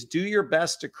for you is, do your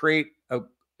best to create a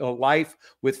life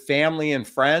with family and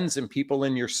friends and people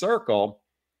in your circle,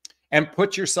 and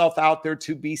put yourself out there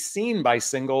to be seen by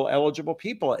single eligible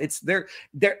people.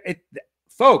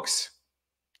 Folks,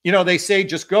 they say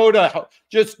just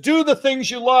do the things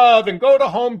you love and go to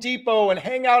Home Depot and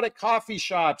hang out at coffee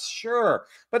shops. Sure.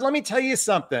 But let me tell you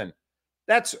something.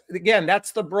 That's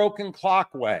the broken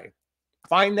clock way.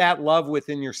 Find that love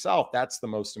within yourself. That's the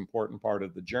most important part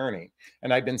of the journey.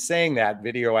 And I've been saying that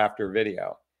video after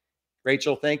video.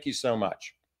 Rachel, thank you so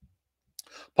much.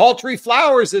 Paltry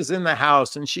Flowers is in the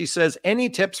house, and she says, any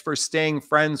tips for staying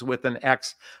friends with an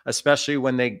ex, especially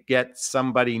when they get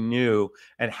somebody new?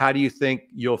 And how do you think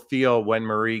you'll feel when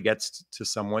Marie gets to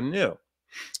someone new?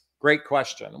 Great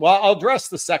question. Well, I'll address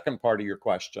the second part of your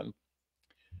question.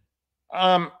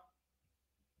 I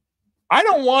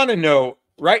don't want to know,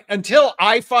 right? Until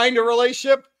I find a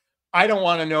relationship, I don't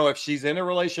want to know if she's in a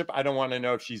relationship. I don't want to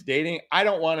know if she's dating. I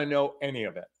don't want to know any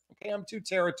of it. Okay, I'm too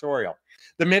territorial.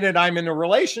 The minute I'm in a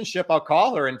relationship, I'll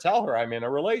call her and tell her I'm in a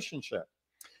relationship.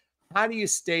 How do you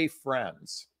stay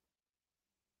friends?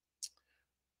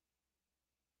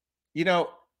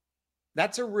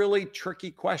 That's a really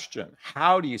tricky question.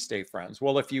 How do you stay friends?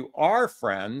 Well, if you are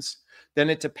friends, then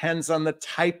it depends on the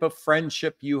type of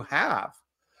friendship you have.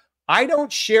 I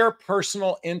don't share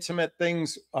personal, intimate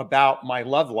things about my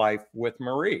love life with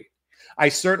Marie. I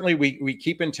certainly, we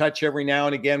keep in touch every now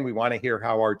and again. We want to hear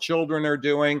how our children are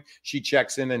doing. She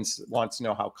checks in and wants to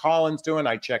know how Colin's doing.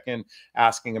 I check in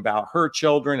asking about her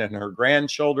children and her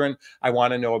grandchildren. I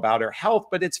want to know about her health,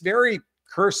 but it's very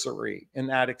cursory in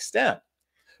that extent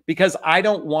because I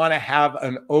don't want to have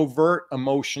an overt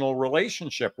emotional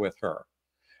relationship with her.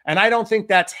 And I don't think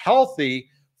that's healthy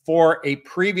for a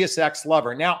previous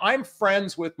ex-lover. Now, I'm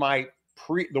friends with the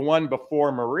one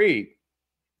before Marie,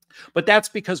 but that's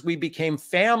because we became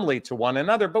family to one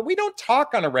another, but we don't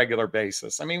talk on a regular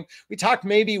basis. I mean, we talk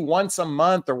maybe once a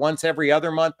month or once every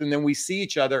other month, and then we see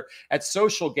each other at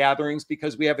social gatherings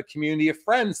because we have a community of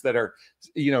friends that are,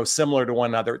 similar to one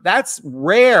another. That's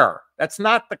rare. That's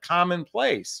not the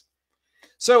commonplace.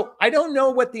 So I don't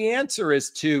know what the answer is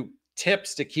to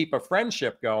tips to keep a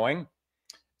friendship going.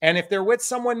 And if they're with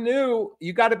someone new,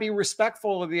 you got to be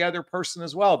respectful of the other person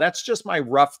as well. That's just my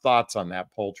rough thoughts on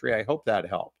that, Poultry. I hope that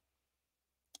helped.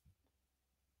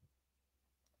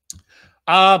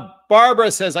 Barbara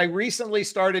says, I recently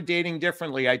started dating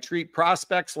differently. I treat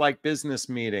prospects like business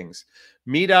meetings.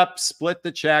 Meet up, split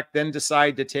the check, then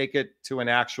decide to take it to an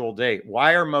actual date.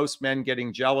 Why are most men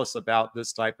getting jealous about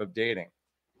this type of dating?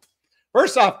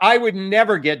 First off, I would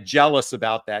never get jealous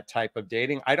about that type of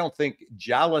dating. I don't think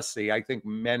jealousy, I think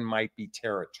men might be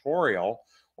territorial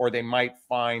or they might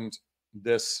find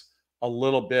this a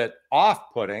little bit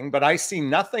off-putting, but I see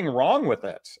nothing wrong with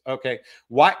it. Okay.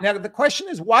 Now the question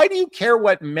is, why do you care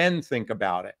what men think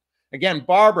about it? Again,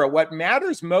 Barbara, what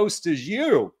matters most is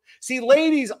you. See,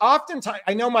 ladies, oftentimes,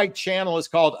 I know my channel is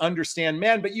called Understand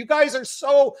Men, but you guys are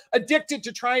so addicted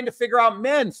to trying to figure out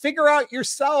men. Figure out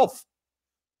yourself.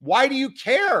 Why do you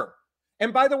care?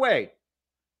 And by the way,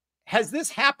 has this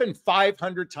happened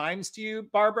 500 times to you,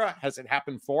 Barbara? Has it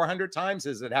happened 400 times?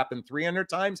 Has it happened 300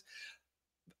 times?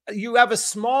 You have a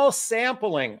small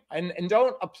sampling and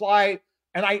don't apply.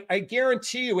 And I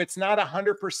guarantee you it's not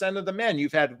 100% of the men.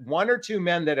 You've had one or two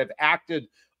men that have acted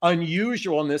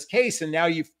unusual in this case. And now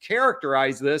you've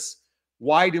characterized this.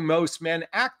 Why do most men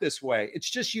act this way? It's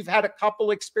just you've had a couple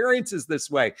experiences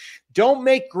this way. Don't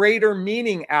make greater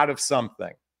meaning out of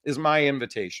something is my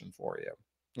invitation for you.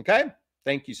 Okay?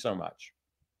 Thank you so much.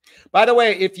 By the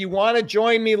way, if you want to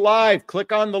join me live,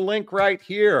 click on the link right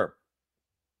here.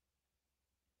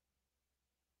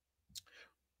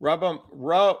 Rob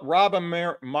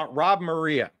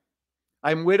Maria.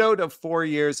 I'm widowed of 4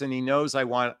 years and he knows I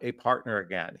want a partner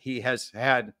again. He has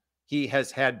had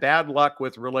bad luck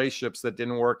with relationships that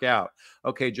didn't work out.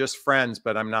 Okay, just friends,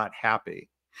 but I'm not happy.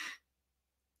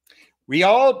 We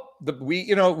all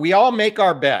make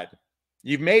our bed.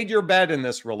 You've made your bed in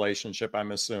this relationship,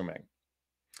 I'm assuming.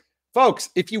 Folks,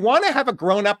 if you want to have a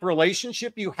grown-up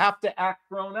relationship, you have to act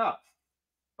grown up.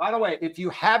 By the way, if you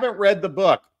haven't read the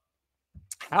book,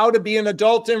 How to Be an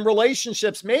Adult in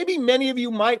Relationships, maybe many of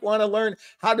you might want to learn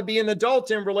how to be an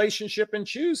adult in relationship and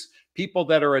choose people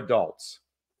that are adults.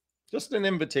 Just an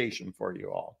invitation for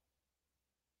you all.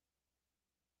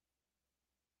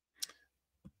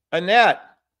 Annette,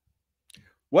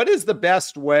 what is the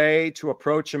best way to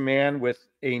approach a man with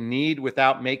a need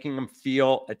without making him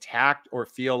feel attacked or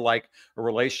feel like a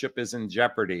relationship is in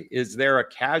jeopardy? Is there a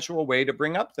casual way to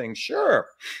bring up things? Sure.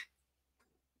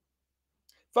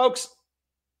 Folks,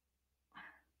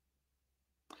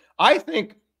 I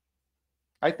think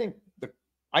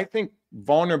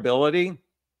vulnerability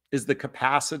is the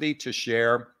capacity to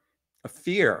share a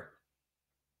fear.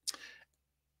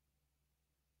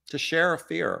 To share a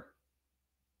fear.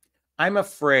 I'm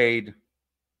afraid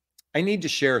I need to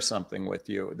share something with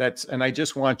you. And I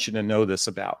just want you to know this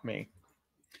about me.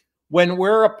 When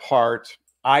we're apart,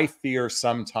 I fear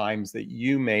sometimes that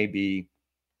you may be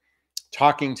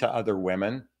talking to other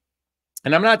women.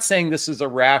 And I'm not saying this is a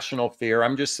rational fear.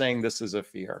 I'm just saying this is a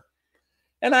fear.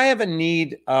 And I have a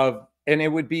need of, and it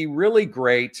would be really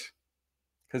great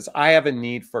because I have a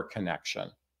need for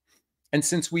connection. And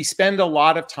since we spend a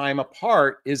lot of time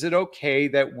apart, is it okay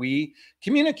that we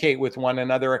communicate with one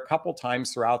another a couple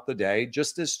times throughout the day,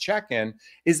 just as check-in?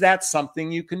 Is that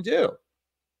something you can do?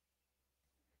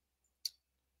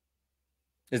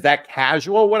 Is that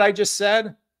casual, what I just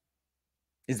said?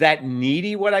 Is that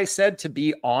needy, what I said, to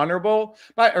be honorable,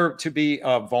 or to be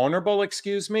vulnerable,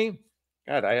 excuse me?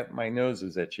 God, my nose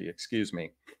is itchy, excuse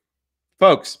me.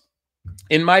 Folks,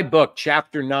 in my book,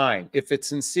 chapter 9, if it's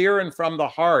sincere and from the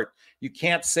heart, you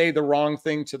can't say the wrong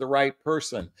thing to the right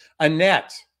person.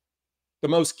 Annette, The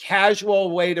most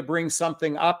casual way to bring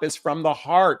something up is from the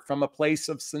heart, from a place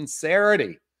of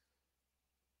sincerity,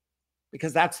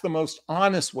 because that's the most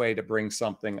honest way to bring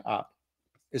something up,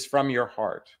 is from your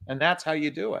heart. And that's how you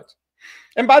do it.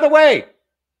 And by the way,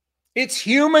 it's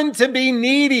human to be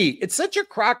needy. It's such a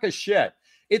crock of shit.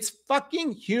 It's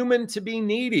fucking human to be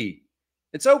needy.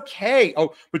 It's okay.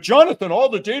 Oh, but Jonathan, all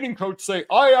the dating coaches say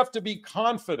I have to be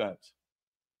confident.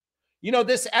 You know,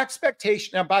 this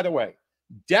expectation. Now, by the way,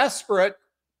 desperate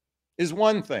is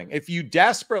one thing. If you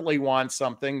desperately want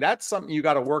something, that's something you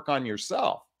got to work on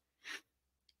yourself.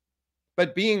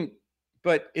 But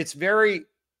it's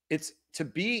to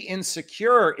be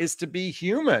insecure is to be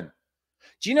human.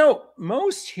 Do you know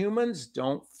most humans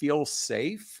don't feel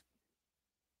safe?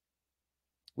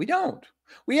 We don't.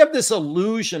 We have this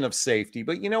illusion of safety,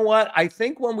 but you know what? I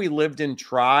think when we lived in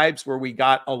tribes where we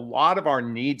got a lot of our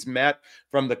needs met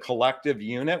from the collective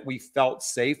unit, we felt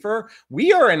safer.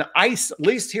 We are at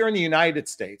least here in the United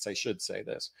States, I should say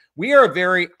this. We are a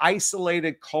very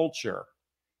isolated culture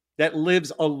that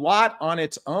lives a lot on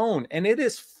its own, and it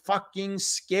is fucking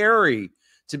scary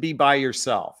to be by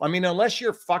yourself. I mean, unless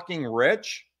you're fucking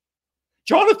rich.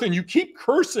 Jonathan, you keep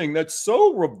cursing. That's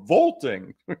so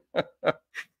revolting.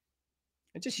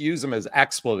 I just use them as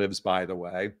expletives, by the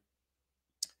way.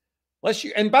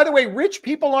 And by the way, rich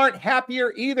people aren't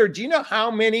happier either. Do you know how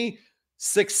many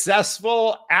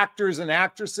successful actors and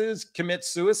actresses commit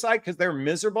suicide because they're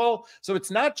miserable? So it's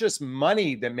not just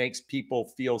money that makes people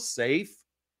feel safe.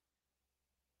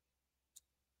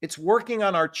 It's working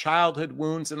on our childhood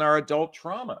wounds and our adult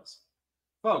traumas.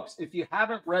 Folks, if you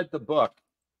haven't read the book,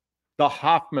 The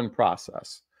Hoffman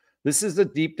Process, this is a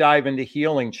deep dive into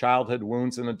healing childhood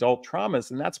wounds and adult traumas,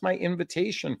 and that's my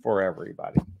invitation for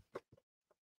everybody.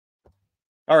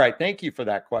 All right, thank you for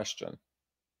that question.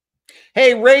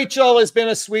 Hey, Rachel has been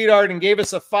a sweetheart and gave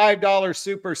us a $5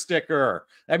 super sticker.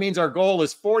 That means our goal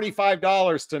is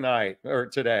 $45 tonight or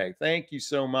today. Thank you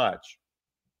so much.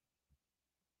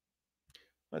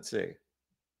 Let's see.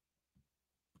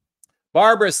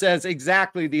 Barbara says,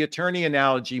 exactly the attorney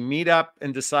analogy, meet up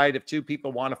and decide if two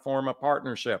people want to form a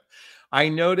partnership. I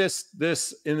noticed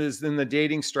this in the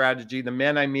dating strategy. The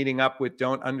men I'm meeting up with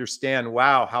don't understand.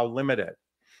 Wow, how limited.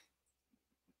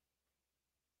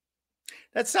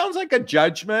 That sounds like a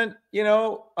judgment, you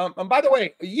know. And by the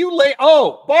way,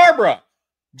 Barbara,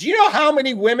 do you know how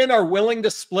many women are willing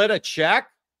to split a check?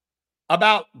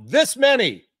 About this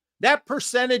many. That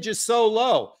percentage is so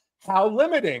low. How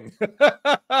limiting.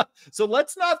 So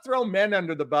let's not throw men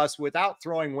under the bus without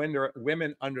throwing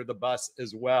women under the bus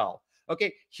as well.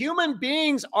 Okay, human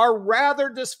beings are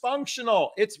rather dysfunctional.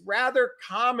 It's rather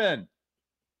common.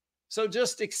 So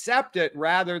just accept it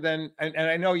rather than, and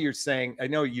I know you're saying, I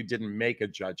know you didn't make a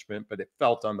judgment, but it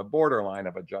felt on the borderline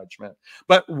of a judgment.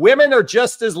 But women are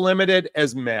just as limited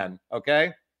as men,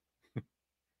 okay?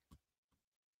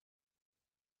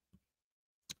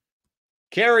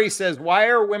 Carrie says, why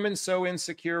are women so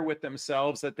insecure with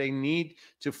themselves that they need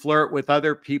to flirt with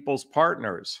other people's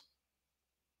partners?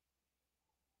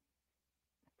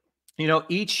 You know,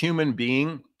 each human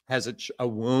being has a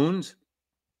wound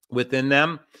within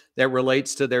them that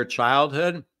relates to their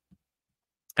childhood,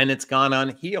 and it's gone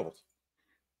unhealed.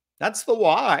 That's the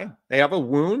why. They have a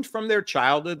wound from their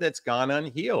childhood that's gone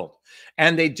unhealed,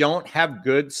 and they don't have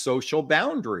good social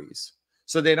boundaries.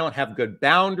 So they don't have good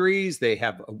boundaries. They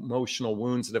have emotional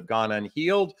wounds that have gone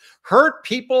unhealed. Hurt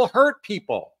people hurt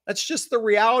people. That's just the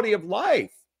reality of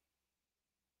life.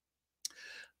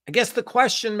 I guess the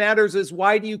question matters is,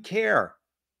 why do you care?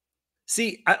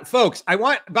 See, folks,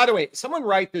 by the way, someone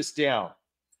write this down.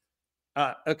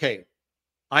 Okay,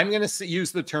 I'm going to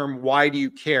use the term, why do you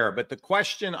care? But the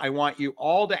question I want you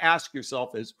all to ask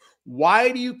yourself is, why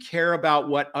do you care about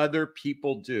what other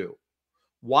people do?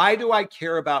 Why do I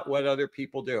care about what other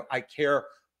people do?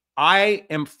 I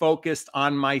am focused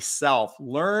on myself.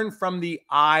 Learn from the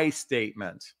I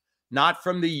statement, not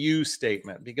from the you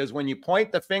statement. Because when you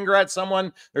point the finger at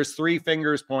someone, there's three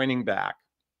fingers pointing back.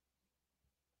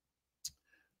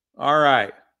 All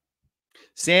right.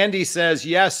 Sandy says,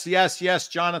 yes,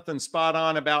 Jonathan, spot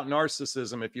on about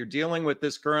narcissism. If you're dealing with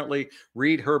this currently,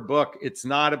 read her book. It's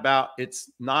not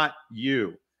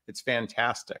you. It's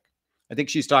fantastic. I think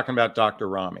she's talking about Dr.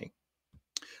 Rami.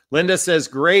 Linda says,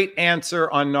 great answer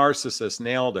on narcissists.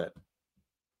 Nailed it.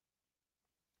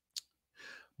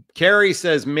 Carrie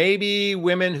says, maybe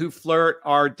women who flirt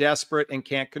are desperate and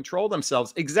can't control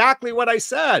themselves. Exactly what I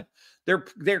said.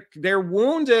 They're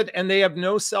wounded and they have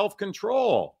no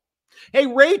self-control. Hey,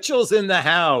 Rachel's in the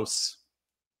house.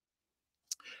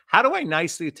 How do I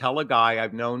nicely tell a guy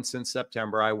I've known since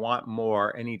September I want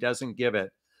more and he doesn't give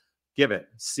Give it.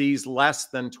 Sees less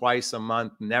than twice a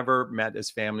month, never met his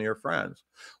family or friends.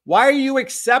 Why are you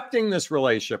accepting this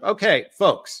relationship? Okay,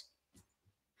 folks,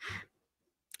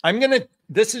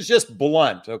 this is just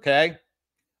blunt, okay?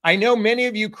 I know many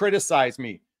of you criticize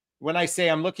me when I say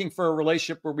I'm looking for a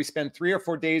relationship where we spend 3 or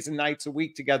 4 days and nights a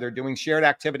week together, doing shared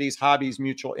activities, hobbies,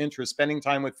 mutual interests, spending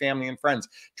time with family and friends,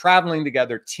 traveling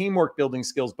together, teamwork, building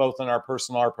skills, both in our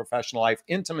personal or professional life,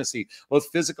 intimacy, both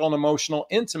physical and emotional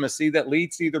intimacy that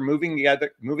leads to either moving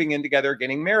in together, or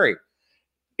getting married.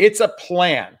 It's a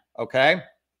plan, okay?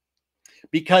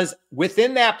 Because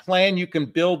within that plan, you can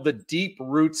build the deep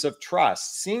roots of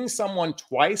trust. Seeing someone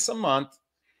twice a month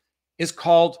is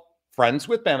called friends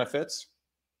with benefits.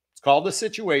 It's called a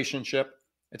situationship.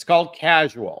 It's called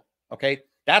casual. Okay.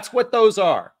 That's what those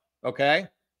are. Okay.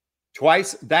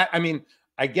 Twice that, I mean,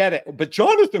 I get it. But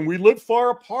Jonathan, we live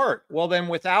far apart. Well, then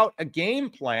without a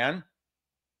game plan,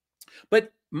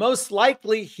 but most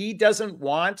likely he doesn't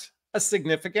want a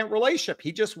significant relationship.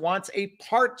 He just wants a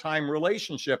part-time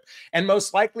relationship. And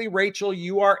most likely, Rachel,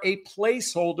 you are a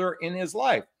placeholder in his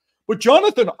life. But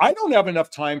Jonathan, I don't have enough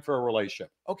time for a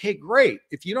relationship. Okay, great.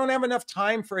 If you don't have enough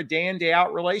time for a day in, day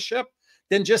out relationship,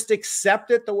 then just accept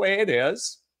it the way it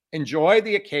is, enjoy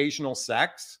the occasional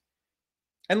sex,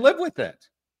 and live with it.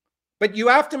 But you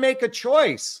have to make a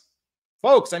choice.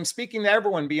 Folks, I'm speaking to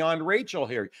everyone beyond Rachel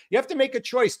here. You have to make a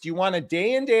choice. Do you want a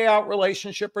day in, day out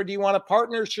relationship, or do you want a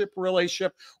partnership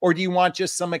relationship, or do you want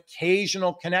just some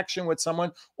occasional connection with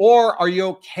someone? Or are you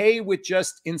okay with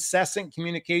just incessant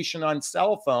communication on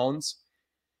cell phones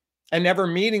and never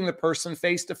meeting the person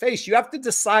face to face? You have to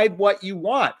decide what you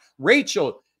want.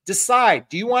 Rachel, decide.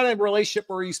 Do you want a relationship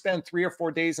where you spend 3 or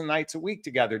 4 days and nights a week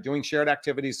together doing shared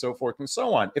activities, so forth and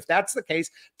so on? If that's the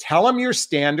case, tell him your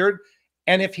standard.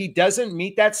 And if he doesn't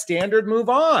meet that standard, move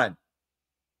on.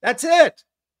 That's it.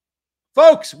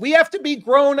 Folks, we have to be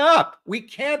grown up. We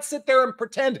can't sit there and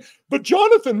pretend, but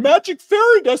Jonathan, magic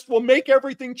fairy dust will make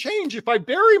everything change. If I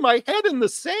bury my head in the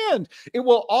sand, it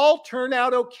will all turn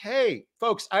out okay.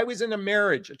 Folks, I was in a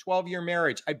marriage, a 12-year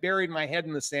marriage. I buried my head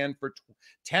in the sand for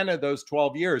 10 of those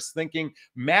 12 years, thinking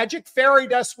magic fairy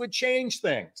dust would change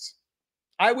things.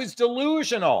 I was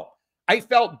delusional. I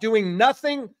felt doing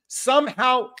nothing,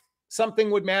 somehow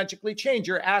something would magically change.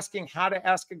 You're asking how to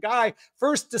ask a guy.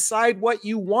 First, decide what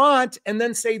you want and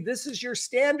then say, this is your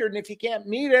standard. And if you can't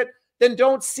meet it, then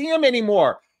don't see him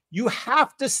anymore. You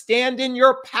have to stand in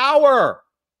your power.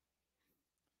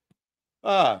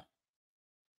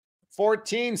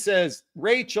 14 says,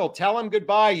 Rachel, tell him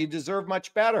goodbye. You deserve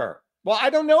much better. Well,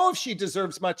 I don't know if she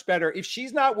deserves much better. If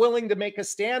she's not willing to make a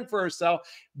stand for herself,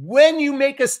 when you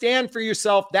make a stand for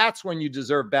yourself, that's when you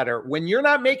deserve better. When you're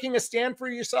not making a stand for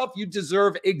yourself, you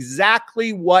deserve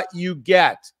exactly what you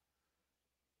get.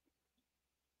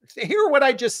 Hear what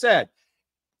I just said.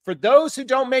 For those who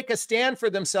don't make a stand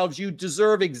for themselves, you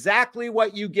deserve exactly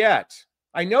what you get.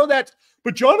 I know that,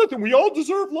 but Jonathan, we all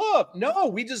deserve love. No,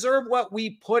 we deserve what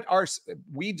we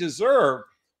deserve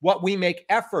what we make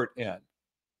effort in.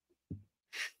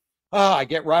 I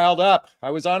get riled up.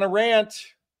 I was on a rant.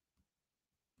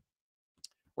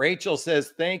 Rachel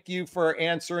says, thank you for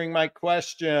answering my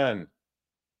question.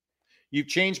 You've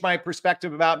changed my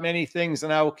perspective about many things,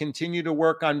 and I will continue to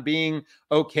work on being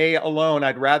okay alone.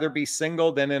 I'd rather be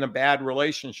single than in a bad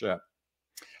relationship.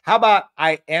 How about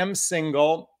I am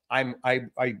single? I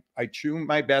do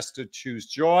my best to choose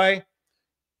joy,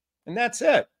 and that's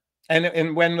it.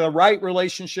 And when the right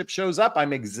relationship shows up,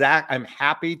 I'm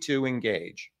happy to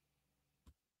engage.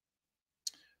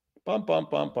 Bum, bum,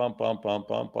 bum, bum, bum, bum,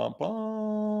 bum, bum,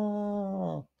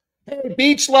 bum. Hey,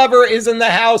 Beach Lover is in the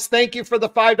house. Thank you for the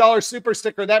 $5 super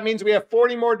sticker. That means we have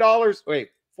 $40 more. Wait,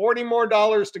 $40 more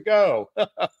to go.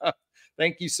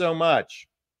 Thank you so much.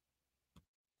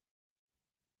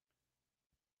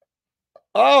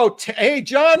 Oh, hey,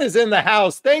 John is in the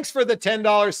house. Thanks for the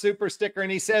 $10 super sticker.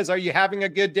 And he says, are you having a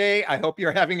good day? I hope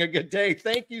you're having a good day.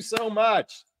 Thank you so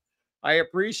much. I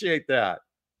appreciate that.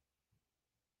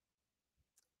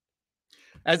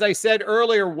 As I said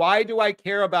earlier, why do I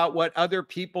care about what other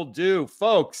people do?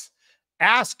 Folks,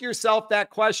 ask yourself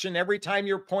that question every time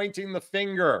you're pointing the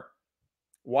finger.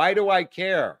 Why do I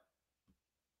care?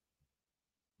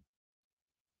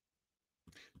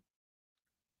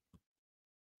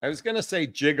 I was going to say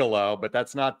gigolo, but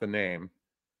that's not the name.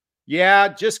 Yeah,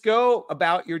 just go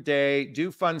about your day,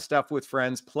 do fun stuff with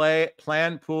friends,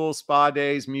 plan pool, spa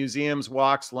days, museums,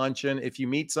 walks, luncheon. If you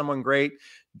meet someone great,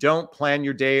 don't plan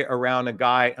your day around a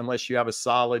guy unless you have a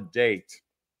solid date.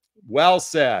 Well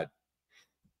said.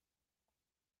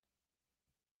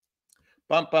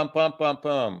 Bum, bum, bum, bum,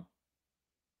 bum.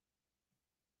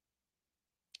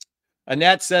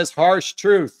 Annette says harsh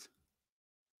truth.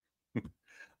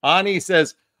 Ani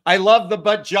says, I love the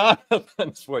but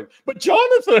Jonathan's voice. But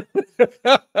Jonathan,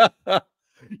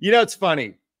 it's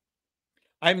funny.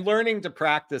 I'm learning to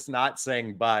practice not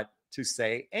saying but to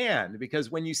say and,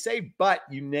 because when you say but,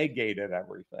 you negated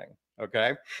everything.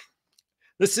 Okay.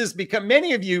 This has become,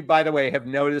 many of you, by the way, have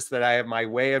noticed that I have my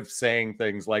way of saying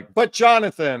things like, but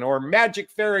Jonathan, or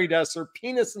magic fairy dust, or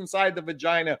penis inside the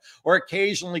vagina, or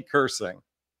occasionally cursing.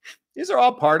 These are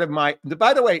all part of my,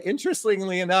 by the way,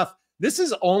 interestingly enough, this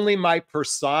is only my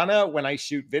persona when I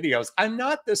shoot videos. I'm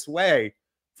not this way,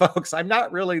 folks. I'm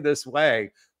not really this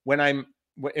way when I'm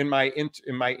in my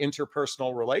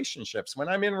interpersonal relationships. When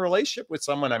I'm in a relationship with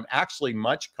someone, I'm actually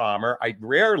much calmer. I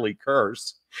rarely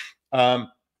curse.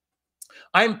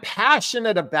 I'm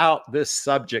passionate about this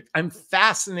subject. I'm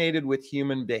fascinated with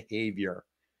human behavior.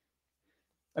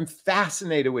 I'm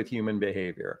fascinated with human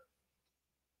behavior.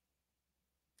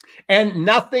 And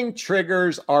nothing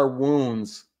triggers our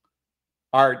wounds,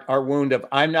 our wound of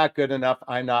I'm not good enough,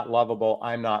 I'm not lovable,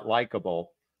 I'm not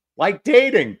likable, like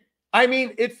dating. I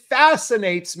mean, it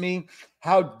fascinates me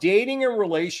how dating and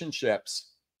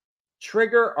relationships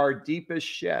trigger our deepest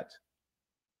shit.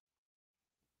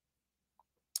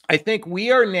 I think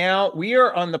we are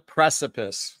on the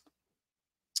precipice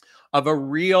of a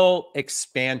real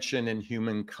expansion in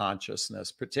human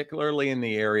consciousness, particularly in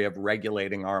the area of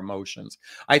regulating our emotions.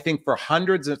 I think for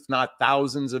hundreds, if not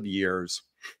thousands of years,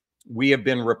 we have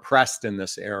been repressed in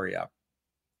this area.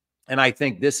 And I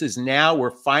think this is now,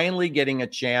 we're finally getting a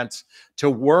chance to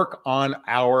work on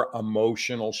our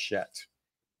emotional shit.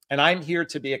 And I'm here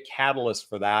to be a catalyst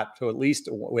for that, to at least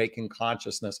awaken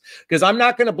consciousness. Because I'm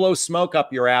not going to blow smoke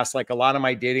up your ass like a lot of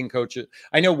my dating coaches.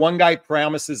 I know one guy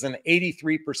promises an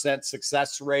 83%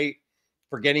 success rate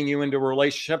for getting you into a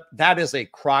relationship. That is a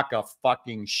crock of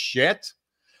fucking shit.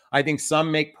 I think some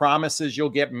make promises you'll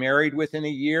get married within a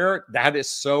year. That is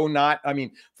so not, I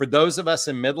mean, for those of us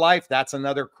in midlife, that's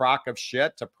another crock of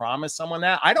shit to promise someone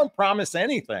that. I don't promise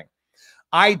anything.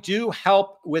 I do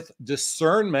help with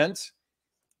discernment.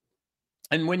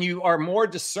 And when you are more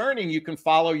discerning, you can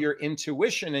follow your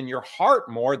intuition and your heart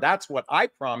more. That's what I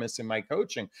promise in my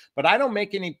coaching. But I don't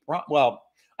make any,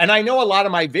 and I know a lot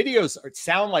of my videos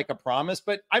sound like a promise,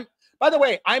 but by the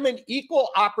way, I'm an equal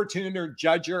opportunity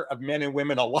judger of men and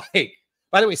women alike.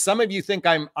 By the way, some of you think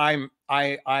I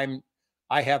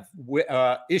have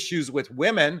issues with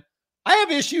women. I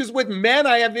have issues with men.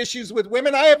 I have issues with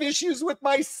women. I have issues with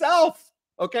myself.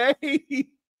 Okay.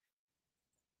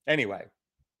 Anyway.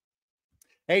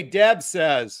 Hey, Deb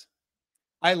says,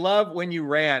 I love when you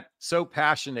rant. So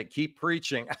passionate. Keep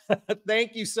preaching.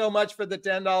 Thank you so much for the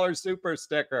 $10 super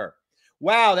sticker.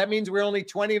 Wow, that means we're only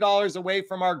 $20 away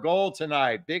from our goal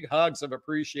tonight. Big hugs of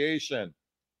appreciation.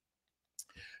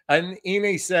 And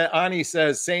Ani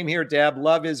says, same here, Deb.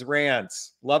 Love his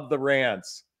rants. Love the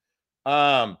rants.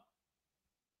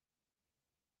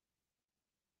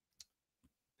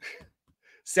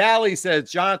 Sally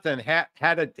says, Jonathan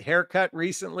had a haircut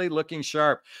recently, looking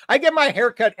sharp. I get my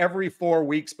haircut every 4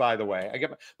 weeks, by the way.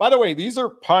 By the way, these are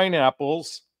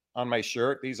pineapples on my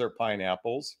shirt. These are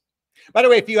pineapples. By the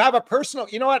way, if you have a personal,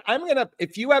 you know what?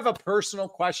 If you have a personal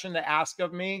question to ask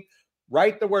of me,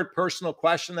 write the word personal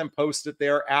question, then post it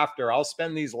there after. I'll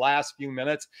spend these last few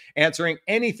minutes answering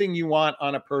anything you want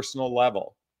on a personal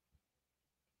level.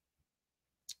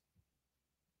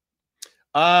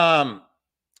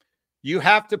 You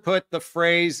have to put the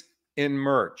phrase in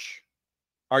merch.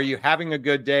 Are you having a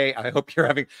good day? I hope you're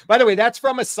having. By the way, that's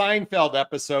from a Seinfeld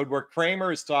episode where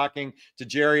Kramer is talking to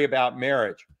Jerry about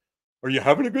marriage. Are you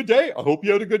having a good day? I hope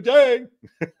you had a good day.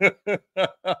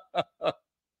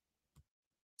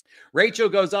 Rachel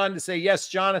goes on to say, yes,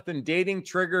 Jonathan, dating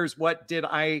triggers what did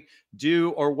I do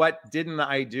or what didn't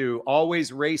I do?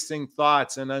 Always racing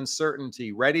thoughts and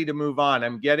uncertainty, ready to move on.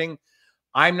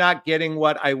 I'm not getting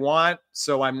what I want,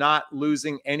 so I'm not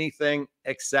losing anything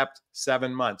except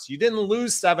 7 months. You didn't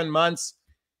lose 7 months.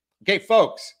 Okay,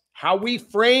 folks, how we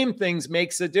frame things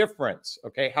makes a difference.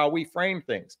 Okay, how we frame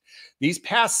things. These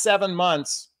past 7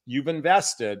 months you've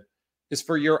invested is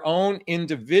for your own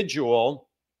individual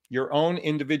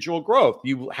growth.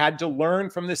 You had to learn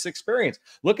from this experience.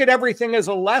 Look at everything as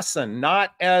a lesson,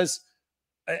 not as,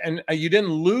 and you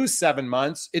didn't lose 7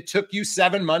 months. It took you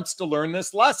 7 months to learn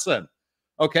this lesson.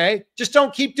 Okay, just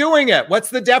don't keep doing it.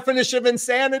 What's the definition of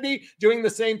insanity? Doing the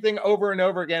same thing over and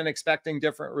over again, expecting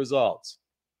different results.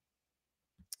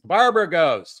 Barbara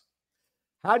goes,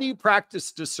 how do you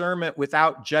practice discernment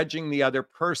without judging the other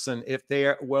person if they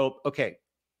are, well, okay.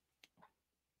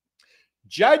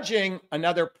 Judging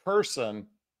another person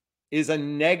is a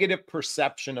negative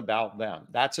perception about them.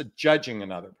 That's a judging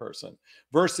another person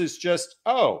versus just,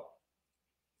 oh,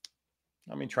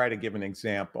 Let me try to give an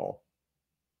example.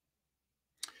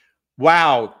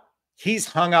 Wow, he's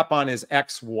hung up on his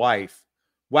ex-wife.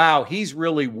 Wow, he's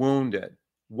really wounded.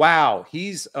 Wow,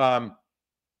 he's going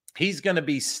to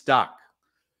be stuck,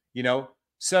 you know?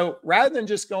 So rather than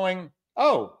just going,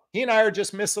 oh, he and I are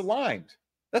just misaligned.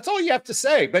 That's all you have to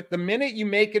say. But the minute you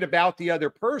make it about the other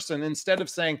person, instead of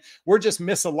saying we're just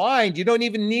misaligned, you don't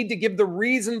even need to give the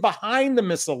reason behind the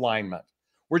misalignment.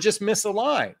 We're just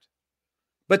misaligned.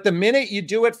 But the minute you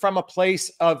do it from a place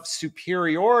of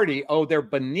superiority, oh, they're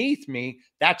beneath me,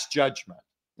 that's judgment.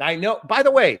 Now, I know, by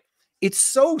the way, it's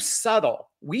so subtle.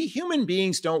 We human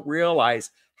beings don't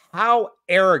realize how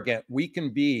arrogant we can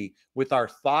be with our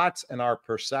thoughts and our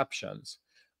perceptions,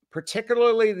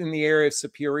 particularly in the area of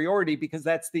superiority, because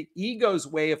that's the ego's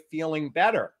way of feeling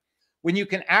better. When you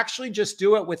can actually just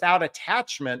do it without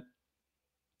attachment,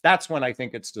 that's when I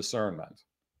think it's discernment.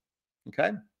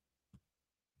 Okay.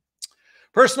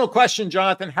 Personal question,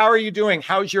 Jonathan. How are you doing?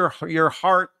 How's your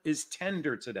heart is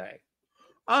tender today?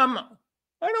 I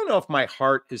don't know if my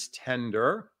heart is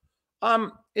tender.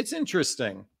 It's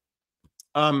interesting.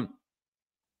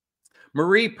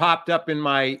 Marie popped up in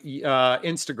my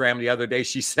Instagram the other day.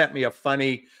 She sent me a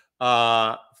funny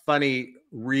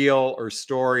reel or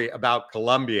story about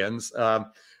Colombians.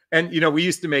 And, you know, we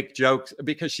used to make jokes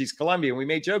because she's Colombian. We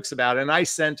made jokes about it. And I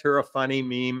sent her a funny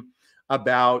meme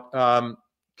about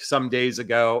some days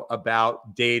ago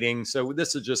about dating. So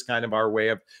this is just kind of our way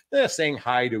of saying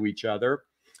hi to each other.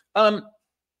 You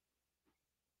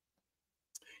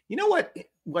know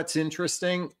what's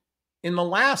interesting? In the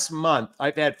last month,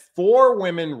 I've had 4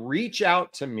 women reach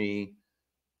out to me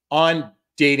on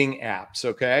dating apps,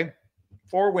 okay?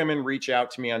 4 women reach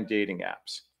out to me on dating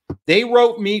apps. They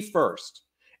wrote me first.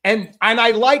 And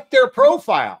I liked their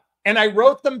profile. And I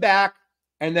wrote them back,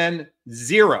 and then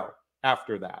 0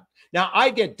 after that. Now, I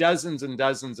get dozens and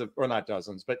dozens of, or not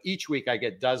dozens, but each week I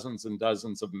get dozens and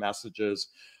dozens of messages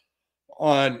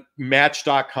on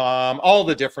Match.com, all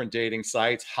the different dating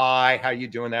sites. Hi, how you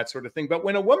doing? That sort of thing. But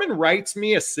when a woman writes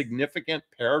me a significant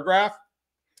paragraph,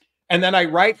 and then I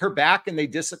write her back and they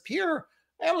disappear,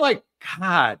 I'm like,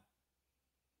 God,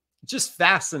 it just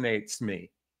fascinates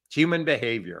me. Human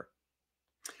behavior.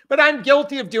 But I'm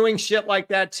guilty of doing shit like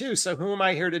that too. So who am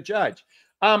I here to judge?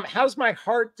 How's my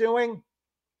heart doing?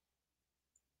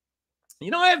 You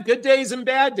know, I have good days and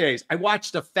bad days. I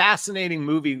watched a fascinating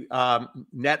movie,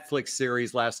 Netflix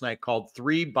series last night called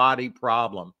 3-Body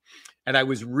Problem. And I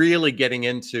was really getting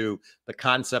into the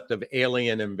concept of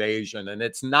alien invasion. And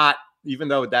it's not, even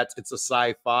though it's a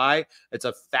sci-fi, it's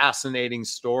a fascinating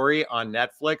story on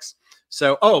Netflix.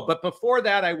 So, but before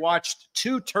that, I watched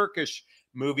 2 Turkish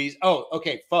movies. Oh,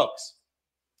 okay, folks.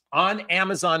 On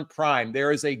Amazon Prime,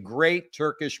 there is a great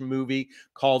Turkish movie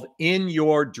called In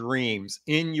Your Dreams.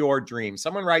 In Your Dreams.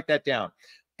 Someone write that down.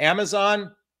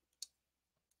 Amazon,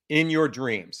 In Your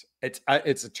Dreams. It's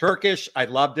a Turkish. I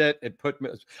loved it.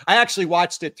 I actually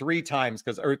watched it 3 times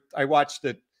I watched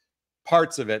it,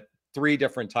 parts of it 3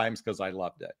 different times because I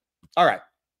loved it. All right.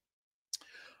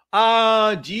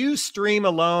 Do you stream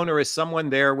alone, or is someone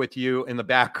there with you in the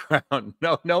background?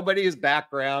 No, nobody is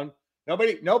background.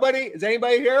 Nobody. Is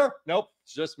anybody here? Nope.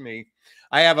 It's just me.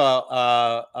 I have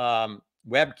a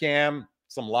webcam,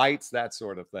 some lights, that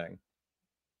sort of thing.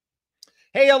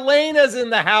 Hey, Elena's in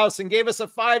the house and gave us a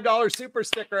 $5 super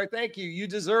sticker. Thank you. You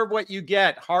deserve what you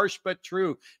get. Harsh but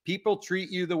true. People treat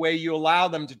you the way you allow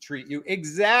them to treat you.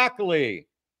 Exactly.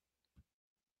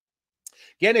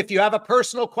 Again, if you have a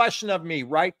personal question of me,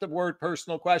 write the word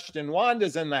personal question.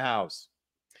 Wanda's in the house.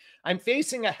 I'm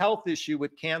facing a health issue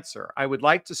with cancer. I would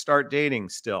like to start dating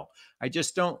still. I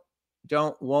just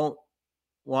won't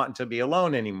want to be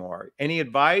alone anymore. Any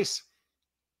advice?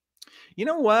 You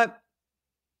know what?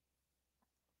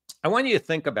 I want you to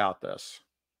think about this.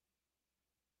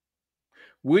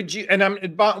 Would you,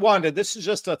 and Wanda, this is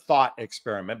just a thought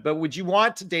experiment, but would you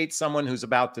want to date someone who's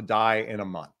about to die in a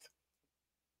month?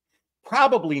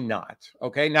 Probably not.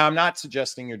 Okay. Now, I'm not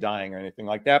suggesting you're dying or anything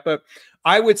like that, but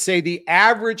I would say the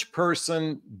average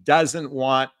person doesn't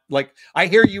want, like, I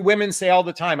hear you women say all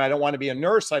the time, I don't want to be a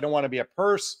nurse. I don't want to be a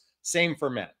purse. Same for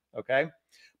men. Okay.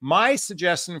 My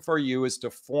suggestion for you is to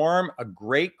form a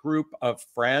great group of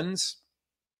friends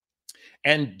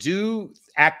and do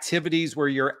activities where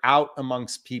you're out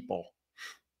amongst people.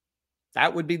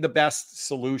 That would be the best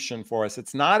solution for us.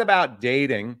 It's not about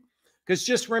dating. Because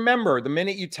just remember, the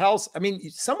minute you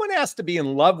someone has to be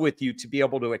in love with you to be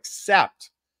able to accept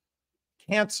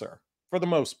cancer for the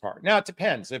most part. Now, it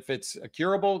depends. If it's a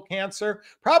curable cancer,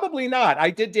 probably not. I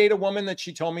did date a woman that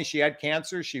she told me she had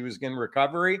cancer. She was in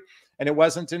recovery and it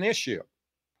wasn't an issue.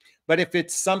 But if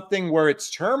it's something where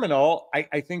it's terminal,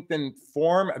 I think then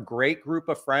form a great group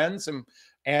of friends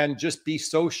and just be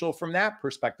social from that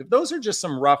perspective. Those are just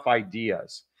some rough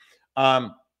ideas.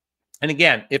 Um, and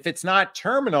again, if it's not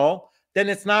terminal, then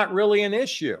it's not really an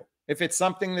issue. If it's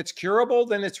something that's curable,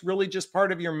 then it's really just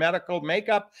part of your medical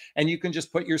makeup, and you can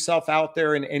just put yourself out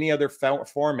there in any other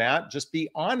format. Just be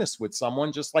honest with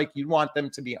someone, just like you want them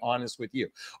to be honest with you.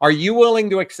 Are you willing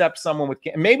to accept someone with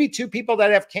maybe two people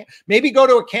that have maybe go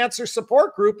to a cancer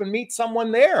support group and meet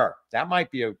someone there? That might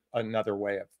be another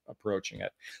way of approaching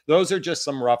it. Those are just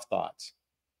some rough thoughts.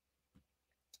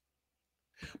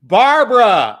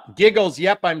 Barbara giggles.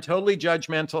 Yep, I'm totally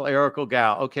judgmental, Erical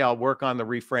gal. Okay, I'll work on the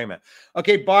reframe it.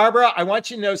 Okay, Barbara, I want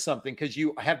you to know something because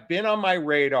you have been on my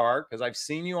radar because I've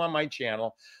seen you on my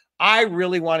channel. I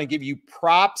really want to give you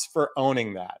props for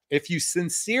owning that. If you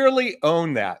sincerely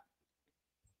own that,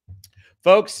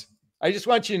 folks, I just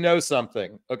want you to know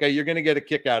something. Okay, you're going to get a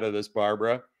kick out of this,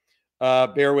 Barbara.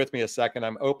 Bear with me a second.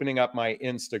 I'm opening up my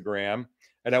Instagram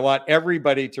and I want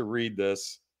everybody to read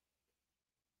this.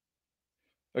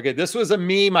 Okay, this was a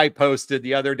meme I posted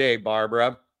the other day,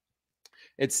 Barbara.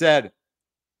 It said,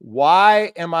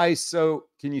 why am I so,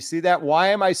 can you see that? Why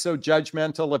am I so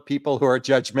judgmental of people who are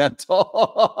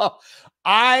judgmental?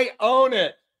 I own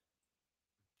it.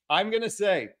 I'm going to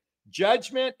say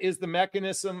judgment is the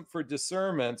mechanism for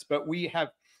discernment, but we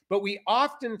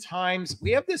oftentimes,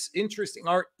 we have this interesting,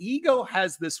 our ego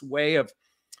has this way of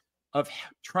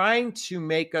trying to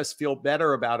make us feel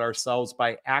better about ourselves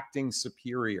by acting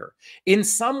superior. In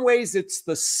some ways, it's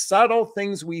the subtle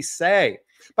things we say.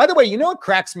 By the way, you know what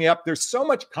cracks me up? There's so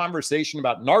much conversation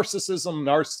about narcissism,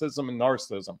 narcissism, and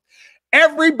narcissism.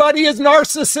 Everybody is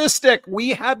narcissistic. We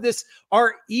have this,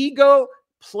 our ego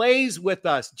plays with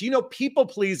us. Do you know people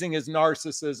pleasing is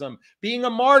narcissism? Being a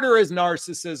martyr is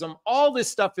narcissism. All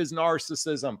this stuff is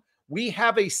narcissism. We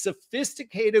have a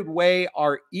sophisticated way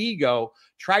our ego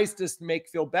tries to make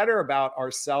feel better about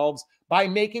ourselves by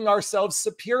making ourselves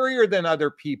superior than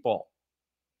other people.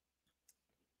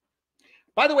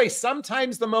 By the way,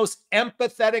 sometimes the most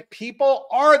empathetic people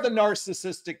are the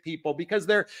narcissistic people because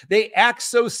they act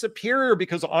so superior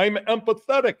because I'm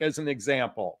empathetic, as an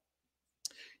example.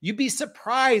 You'd be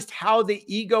surprised how the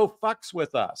ego fucks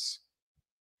with us.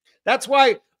 That's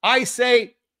why I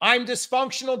say I'm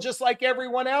dysfunctional just like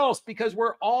everyone else, because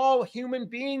we're all human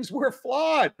beings. We're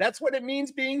flawed. That's what it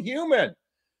means being human.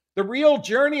 The real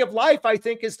journey of life, I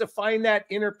think, is to find that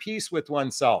inner peace with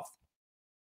oneself.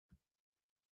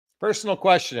 Personal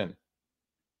question.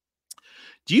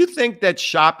 Do you think that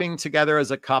shopping together as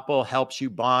a couple helps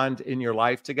you bond in your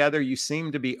life together? You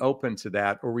seem to be open to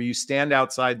that. Or will you stand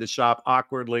outside the shop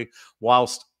awkwardly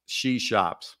whilst she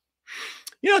shops?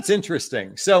 You know, it's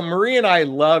interesting. So Marie and I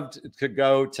loved to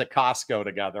go to Costco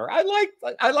together. I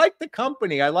like the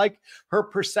company. I like her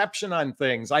perception on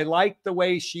things. I like the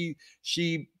way she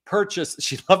purchased.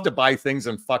 She loved to buy things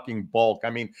in fucking bulk. I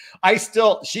mean, I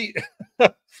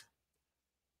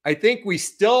think we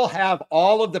still have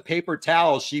all of the paper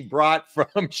towels she brought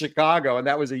from Chicago, and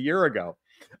that was a year ago.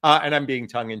 And I'm being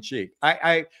tongue in cheek.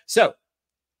 So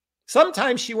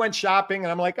sometimes she went shopping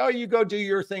and I'm like, oh, you go do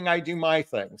your thing, I do my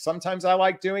thing. Sometimes I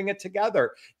like doing it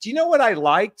together. Do you know what I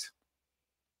liked?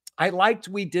 I liked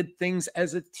we did things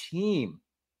as a team.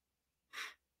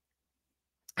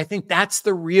 I think that's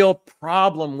the real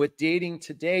problem with dating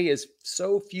today is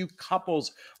so few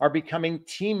couples are becoming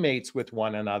teammates with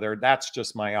one another. That's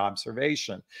just my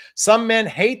observation. Some men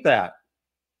hate that.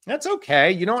 That's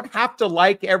okay. You don't have to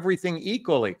like everything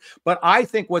equally. But I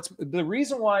think what's the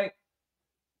reason why,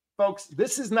 folks,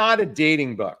 this is not a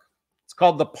dating book. It's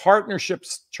called the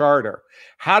Partnerships Charter.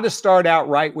 How to start out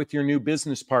right with your new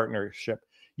business partnership.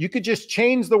 You could just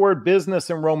change the word business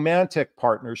and romantic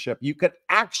partnership. You could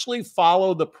actually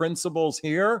follow the principles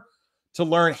here to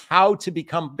learn how to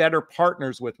become better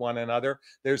partners with one another.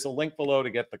 There's a link below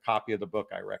to get the copy of the book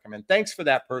I recommend. Thanks for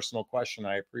that personal question.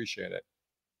 I appreciate it.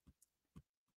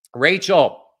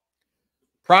 Rachel,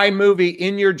 Prime movie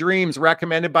In Your Dreams,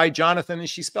 recommended by Jonathan, and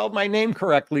she spelled my name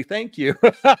correctly. Thank you.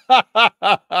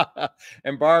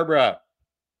 And Barbara,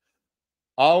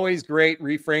 always great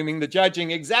reframing the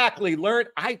judging. Exactly.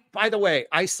 By the way,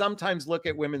 I sometimes look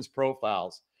at women's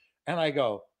profiles and I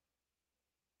go,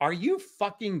 are you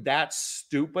fucking that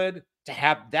stupid to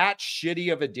have that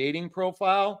shitty of a dating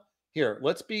profile? Here,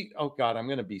 oh God, I'm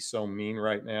going to be so mean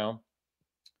right now.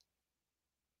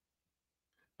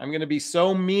 I'm going to be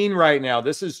so mean right now.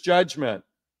 This is judgment.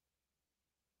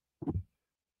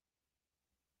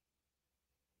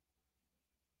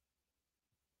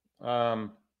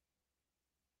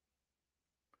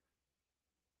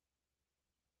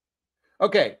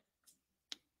 Okay.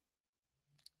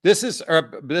 This is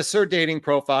her dating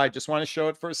profile. I just want to show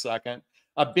it for a second.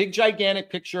 A big, gigantic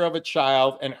picture of a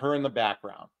child and her in the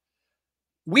background.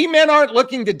 We men aren't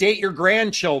looking to date your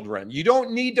grandchildren. You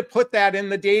don't need to put that in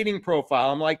the dating profile.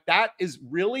 I'm like, that is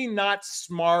really not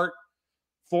smart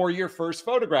for your first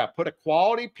photograph. Put a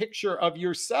quality picture of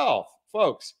yourself.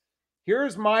 Folks,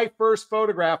 here's my first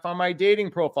photograph on my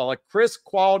dating profile, a crisp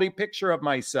quality picture of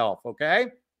myself, okay?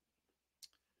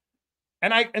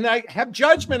 And I have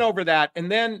judgment over that.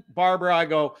 And then, Barbara, I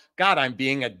go, God, I'm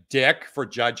being a dick for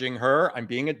judging her. I'm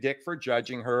being a dick for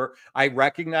judging her. I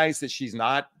recognize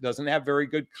that doesn't have very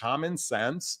good common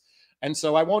sense. And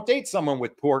so I won't date someone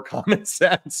with poor common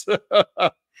sense.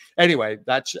 Anyway,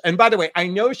 and by the way, I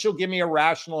know she'll give me a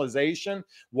rationalization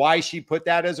why she put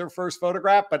that as her first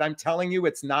photograph, but I'm telling you,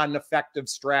 it's not an effective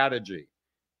strategy.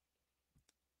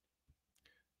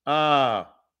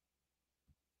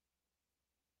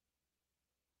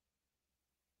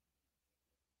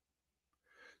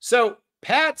 So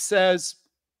Pat says,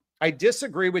 I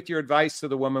disagree with your advice to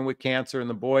the woman with cancer and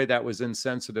the boy that was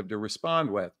insensitive to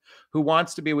respond with, who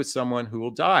wants to be with someone who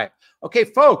will die. Okay,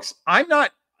 folks, I'm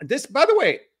not this, by the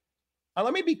way,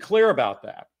 let me be clear about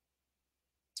that.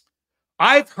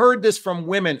 I've heard this from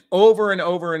women over and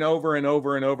over and over and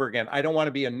over and over again. I don't want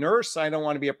to be a nurse. I don't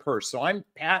want to be a purse. So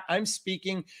I'm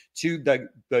speaking to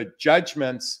the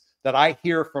judgments that I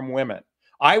hear from women.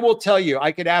 I will tell you,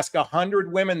 I could ask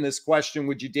 100 women this question: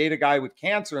 would you date a guy with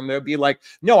cancer? And they'll be like,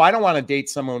 no, I don't want to date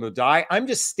someone who die. I'm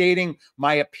just stating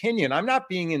my opinion. I'm not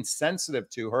being insensitive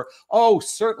to her. Oh,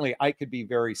 certainly I could be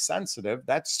very sensitive.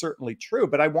 That's certainly true.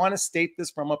 But I want to state this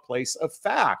from a place of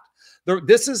fact.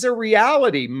 This is a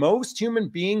reality. Most human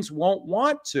beings won't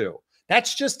want to.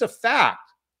 That's just a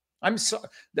fact.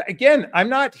 Again, I'm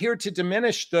not here to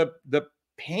diminish the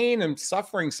pain and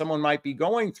suffering someone might be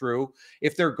going through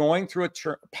if they're going through a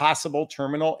possible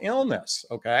terminal illness.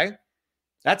 Okay.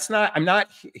 I'm not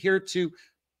here to,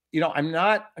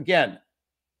 again,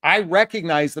 I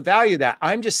recognize the value of that.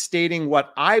 I'm just stating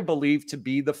what I believe to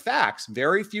be the facts.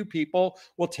 Very few people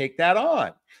will take that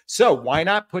on. So why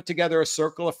not put together a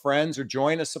circle of friends or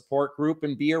join a support group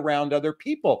and be around other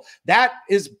people?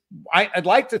 I'd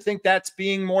like to think that's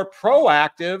being more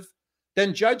proactive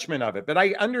than judgment of it. But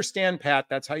I understand, Pat,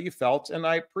 that's how you felt, and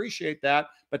I appreciate that.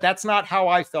 But that's not how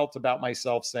I felt about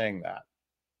myself saying that.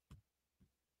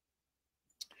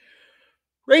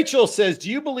 Rachel says,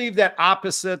 do you believe that the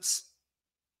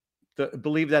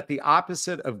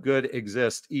opposite of good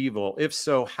exists, evil? If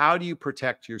so, how do you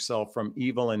protect yourself from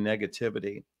evil and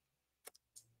negativity?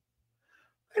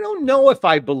 I don't know if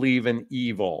I believe in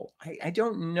evil. I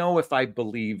don't know if I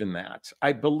believe in that.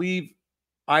 I believe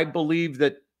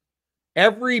that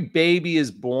every baby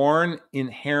is born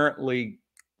inherently,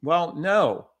 well,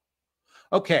 no.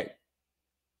 Okay.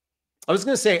 I was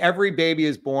going to say every baby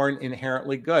is born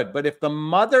inherently good, but if the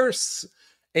mother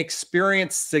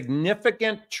experienced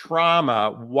significant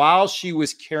trauma while she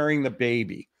was carrying the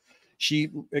baby,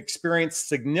 she experienced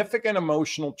significant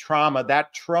emotional trauma,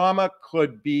 that trauma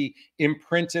could be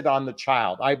imprinted on the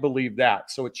child. I believe that.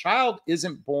 So a child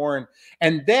isn't born,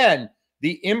 and then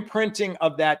the imprinting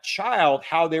of that child,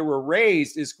 how they were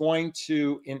raised, is going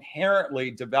to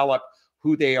inherently develop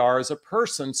who they are as a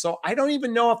person. So I don't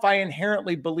even know if I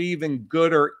inherently believe in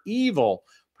good or evil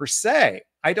per se.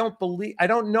 I don't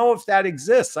know if that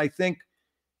exists. I think,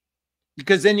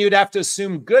 because then you'd have to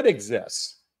assume good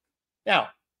exists. Now,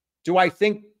 do I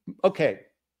think there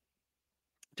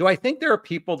are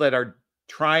people that are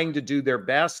trying to do their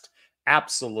best?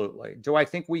 Absolutely. Do I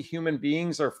think we human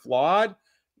beings are flawed?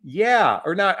 Yeah,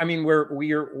 or not. I mean,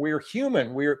 we're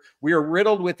human. We're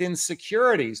riddled with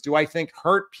insecurities. Do I think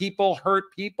hurt people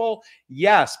hurt people?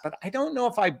 Yes, but I don't know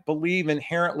if I believe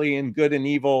inherently in good and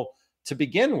evil to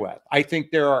begin with. I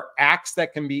think there are acts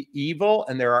that can be evil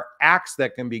and there are acts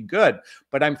that can be good.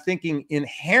 But I'm thinking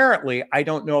inherently, I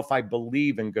don't know if I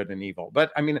believe in good and evil.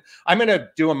 But I mean, I'm going to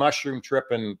do a mushroom trip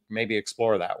and maybe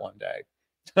explore that one day.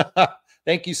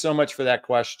 Thank you so much for that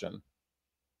question.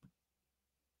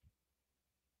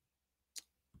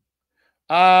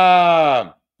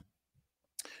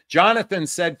 Jonathan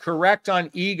said, correct on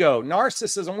ego,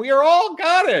 narcissism. We are all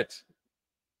got it.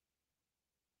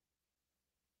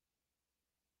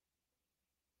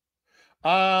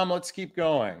 Let's keep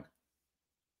going.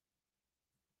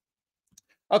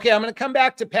 Okay, I'm going to come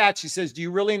back to Pat. She says, do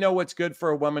you really know what's good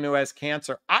for a woman who has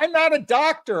cancer? I'm not a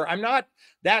doctor. I'm a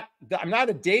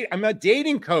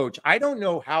dating coach. I don't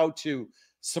know how to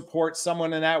support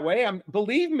someone in that way.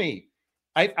 Believe me,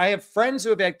 I have friends who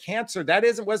have had cancer. That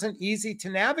wasn't easy to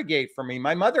navigate for me.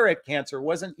 My mother had cancer. It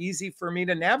wasn't easy for me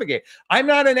to navigate. I'm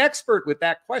not an expert with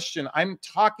that question. I'm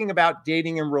talking about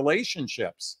dating and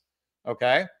relationships.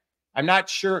 Okay. I'm not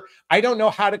sure. I don't know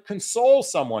how to console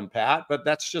someone, Pat, but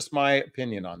that's just my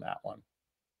opinion on that one.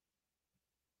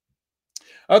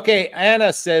 Okay,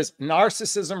 Anna says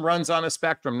narcissism runs on a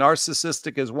spectrum.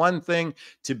 Narcissistic is one thing,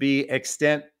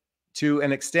 to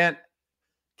an extent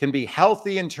can be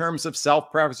healthy in terms of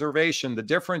self-preservation. The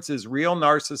difference is real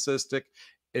narcissistic,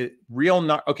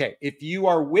 okay, if you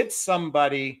are with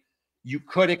somebody, you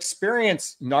could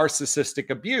experience narcissistic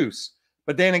abuse.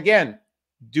 But then again,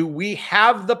 do we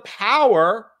have the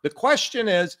power? The question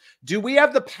is, do we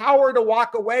have the power to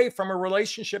walk away from a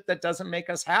relationship that doesn't make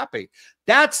us happy?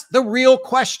 That's the real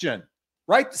question,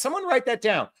 right? Someone write that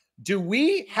down. Do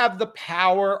we have the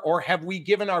power, or have we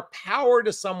given our power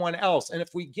to someone else? And if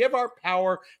we give our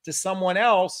power to someone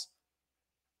else,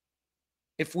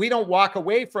 if we don't walk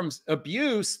away from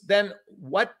abuse, then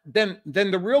what? Then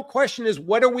the real question is,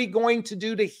 what are we going to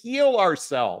do to heal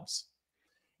ourselves?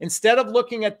 Instead of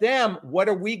looking at them, what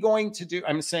are we going to do?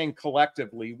 I'm saying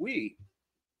collectively, we.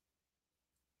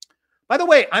 By the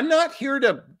way, I'm not here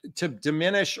to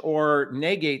diminish or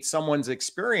negate someone's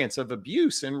experience of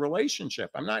abuse in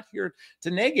relationship. I'm not here to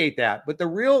negate that. But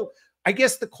I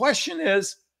guess the question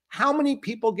is, how many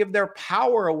people give their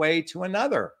power away to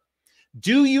another?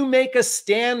 Do you make a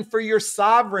stand for your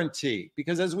sovereignty?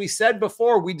 Because as we said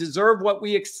before, we deserve what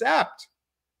we accept.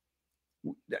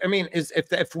 I mean,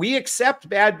 if we accept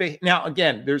bad behavior, now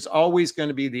again, there's always going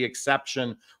to be the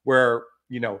exception where,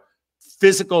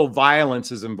 physical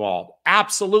violence is involved.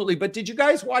 Absolutely. But did you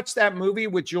guys watch that movie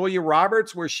with Julia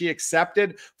Roberts where she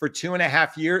accepted for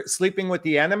 2.5 years, Sleeping with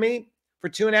the Enemy? For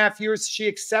 2.5 years, she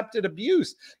accepted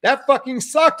abuse. That fucking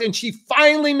sucked. And she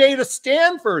finally made a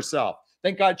stand for herself.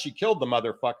 Thank God she killed the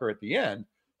motherfucker at the end.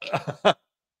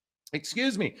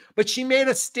 Excuse me. But she made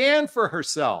a stand for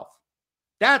herself.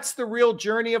 That's the real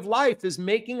journey of life, is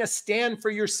making a stand for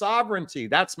your sovereignty.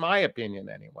 That's my opinion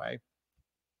anyway.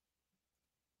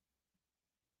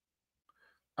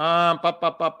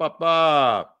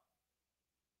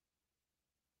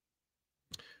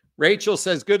 Rachel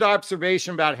says, good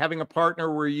observation about having a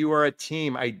partner where you are a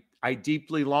team. I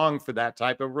deeply long for that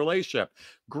type of relationship.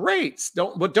 Great.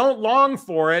 Don't long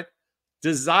for it.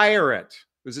 Desire it.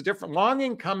 There's a different,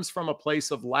 longing comes from a place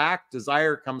of lack.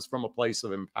 Desire comes from a place of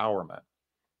empowerment.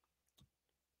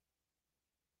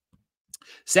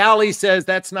 Sally says,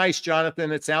 that's nice,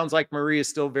 Jonathan. It sounds like Marie is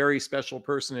still a very special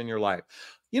person in your life.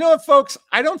 You know what, folks?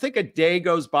 I don't think a day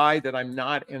goes by that I'm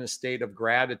not in a state of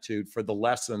gratitude for the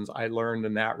lessons I learned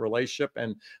in that relationship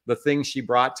and the things she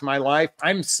brought to my life.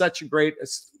 I'm such a great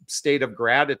state of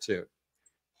gratitude.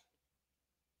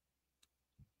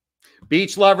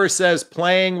 Beach Lover says,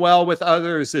 playing well with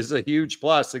others is a huge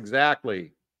plus.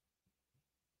 Exactly.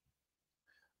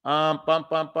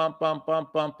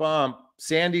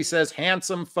 Sandy says,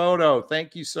 handsome photo.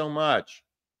 Thank you so much.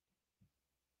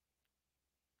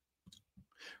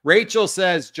 Rachel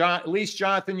says, at least,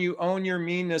 Jonathan, you own your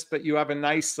meanness, but you have a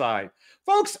nice side.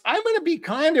 Folks, I'm going to be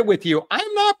candid with you.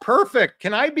 I'm not perfect.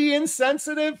 Can I be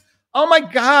insensitive? Oh my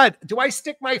God. Do I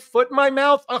stick my foot in my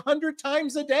mouth 100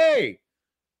 times a day?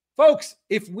 Folks,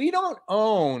 if we don't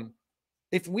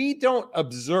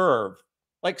observe,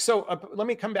 let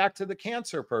me come back to the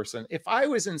cancer person. If I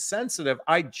was insensitive,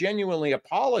 I genuinely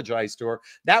apologize to her.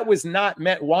 That was not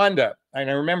meant, Wanda.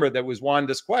 And I remember that was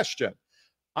Wanda's question.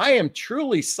 I am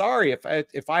truly sorry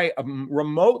if I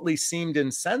remotely seemed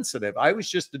insensitive. I was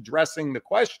just addressing the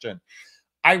question.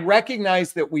 I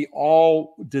recognize that we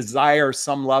all desire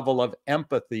some level of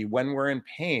empathy when we're in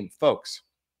pain, folks.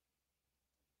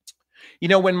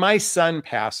 When my son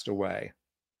passed away,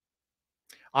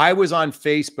 I was on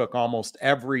Facebook almost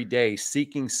every day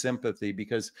seeking sympathy,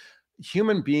 because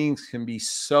human beings can be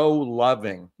so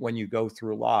loving when you go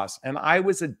through loss. And I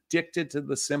was addicted to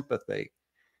the sympathy.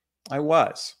 I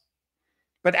was.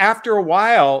 But after a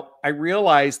while, I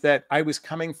realized that I was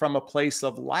coming from a place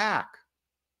of lack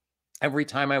every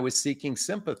time I was seeking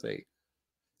sympathy.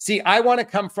 See, I want to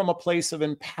come from a place of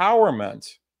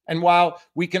empowerment. And while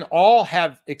we can all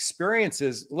have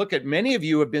experiences, look at, many of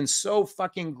you have been so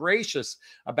fucking gracious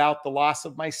about the loss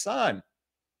of my son.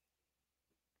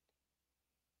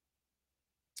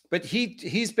 But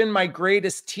he's been my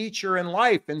greatest teacher in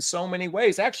life in so many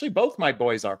ways. Actually, both my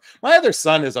boys are. My other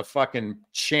son is a fucking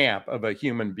champ of a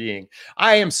human being.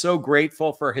 I am so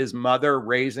grateful for his mother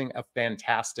raising a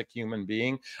fantastic human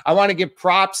being. I want to give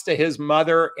props to his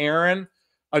mother, Erin,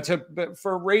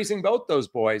 for raising both those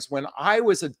boys when I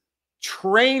was a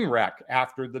train wreck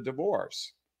after the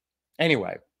divorce.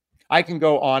 Anyway, I can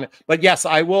go on, but yes,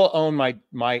 I will own my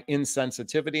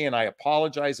insensitivity, and I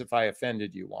apologize if I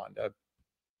offended you, Wanda.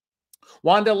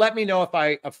 Wanda, let me know if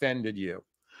I offended you.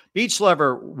 Beach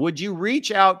lover, would you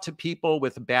reach out to people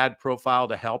with a bad profile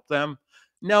to help them?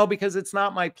 No, because it's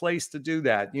not my place to do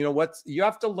that. You know what? You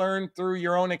have to learn through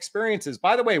your own experiences.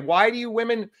 By the way, why do you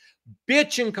women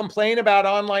bitch and complain about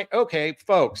online? Okay,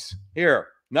 folks, here,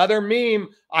 another meme.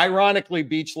 Ironically,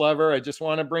 beach lover, I just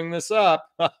want to bring this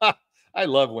up. I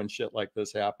love when shit like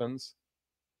this happens.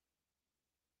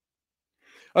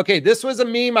 Okay, this was a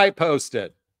meme I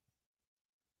posted.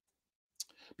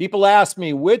 People ask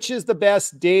me, which is the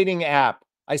best dating app?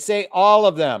 I say all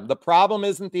of them. The problem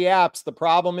isn't the apps. The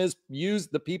problem is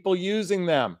the people using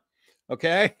them.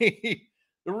 Okay.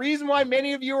 The reason why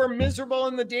many of you are miserable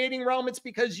in the dating realm, it's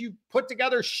because you put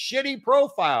together shitty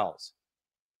profiles.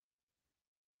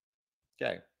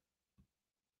 Okay.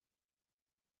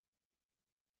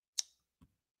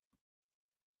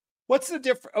 What's the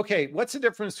difference? Okay. What's the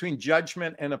difference between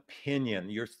judgment and opinion?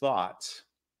 Your thoughts?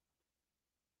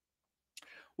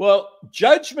 Well,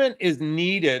 judgment is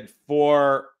needed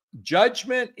for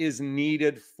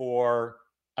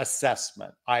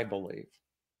assessment, I believe.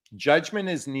 Judgment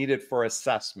is needed for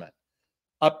assessment.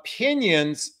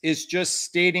 Opinions is just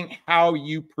stating how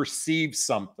you perceive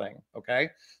something, okay?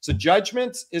 So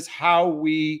judgments is how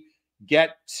we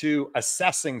get to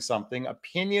assessing something.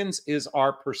 Opinions is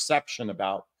our perception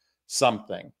about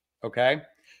something, okay?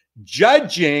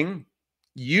 Judging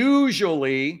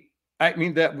usually, I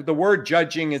mean, the word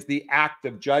judging is the act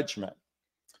of judgment.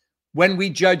 When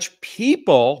we judge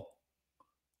people,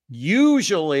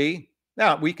 usually,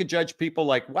 now we could judge people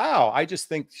like, wow, I just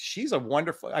think she's a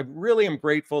wonderful, I really am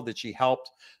grateful that she helped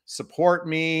support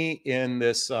me in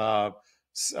this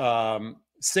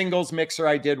singles mixer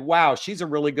I did. Wow, she's a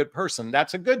really good person.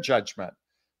 That's a good judgment.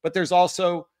 But there's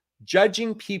also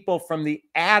judging people from the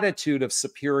attitude of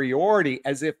superiority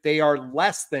as if they are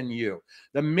less than you.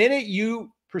 The minute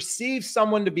you perceive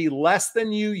someone to be less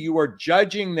than you, you are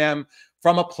judging them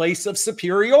from a place of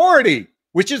superiority,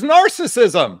 which is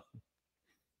narcissism.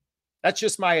 That's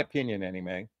just my opinion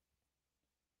anyway.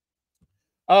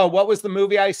 Oh, what was the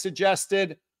movie I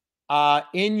suggested?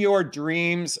 In Your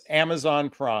Dreams, Amazon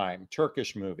Prime.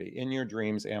 Turkish movie. In Your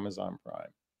Dreams, Amazon Prime.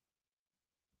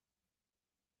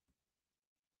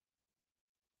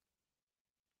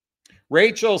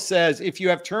 Rachel says, if you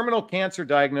have terminal cancer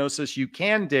diagnosis, you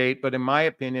can date, but in my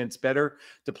opinion, it's better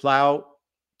to plow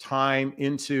time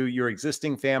into your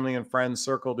existing family and friends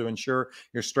circle to ensure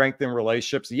your strength in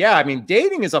relationships. Yeah, I mean,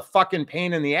 dating is a fucking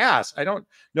pain in the ass. I don't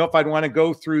know if I'd want to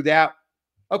go through that.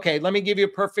 Okay, let me give you a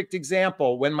perfect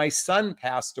example. When my son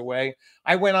passed away,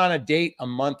 I went on a date a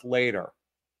month later.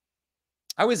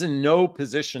 I was in no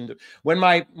position to, when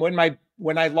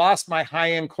I lost my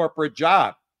high-end corporate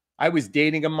job, I was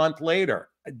dating a month later.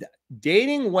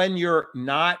 Dating when your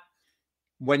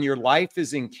life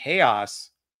is in chaos,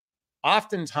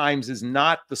 oftentimes is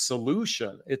not the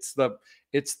solution. It's the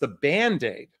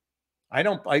Band-Aid.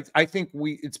 I think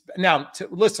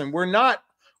listen, we're not,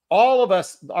 all of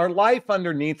us, our life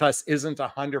underneath us isn't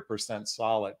 100%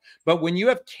 solid. But when you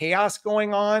have chaos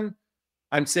going on,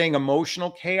 I'm saying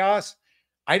emotional chaos,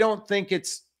 I don't think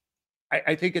it's,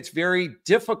 I think it's very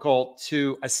difficult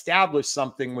to establish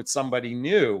something with somebody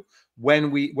new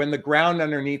when the ground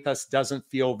underneath us doesn't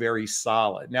feel very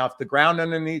solid. Now, if the ground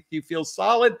underneath you feels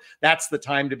solid, that's the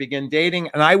time to begin dating.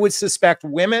 And I would suspect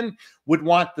women would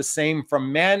want the same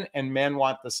from men, and men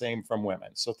want the same from women.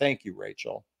 So thank you,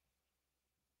 Rachel.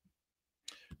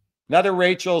 Another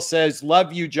Rachel says,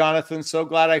 love you, Jonathan. So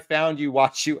glad I found you.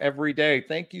 Watch you every day.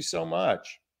 Thank you so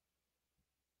much.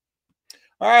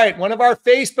 All right, one of our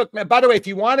Facebook, by the way, if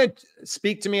you want to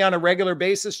speak to me on a regular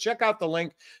basis, check out the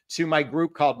link to my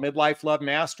group called Midlife Love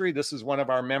Mastery. This is one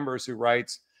of our members who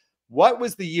writes, what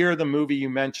was the year of the movie you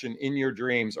mentioned, In Your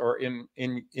Dreams, or in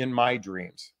My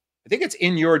Dreams? I think it's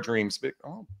In Your Dreams, but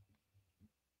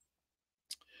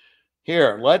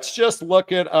here, let's just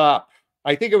look it up.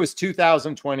 I think it was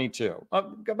 2022.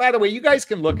 By the way, you guys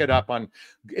can look it up on,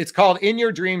 it's called In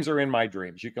Your Dreams or In My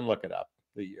Dreams. You can look it up,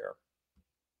 the year.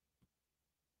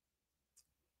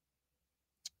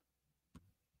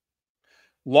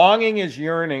 Longing is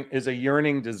a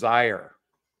yearning desire.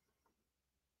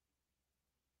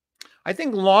 I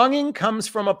think longing comes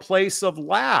from a place of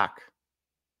lack.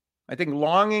 I think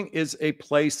longing is a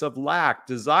place of lack.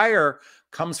 Desire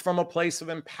comes from a place of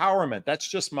empowerment. That's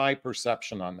just my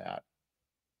perception on that.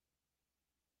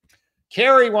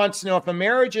 Carrie wants to know, if a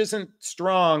marriage isn't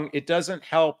strong, it doesn't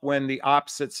help when the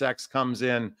opposite sex comes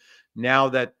in. Now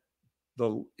that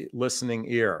the listening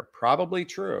ear, probably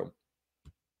true.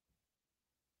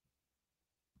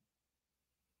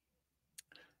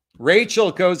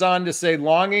 Rachel goes on to say,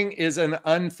 longing is an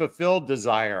unfulfilled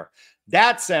desire.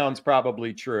 That sounds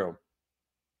probably true.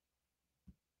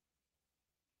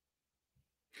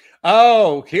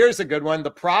 Oh, here's a good one.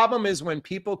 The problem is when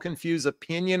people confuse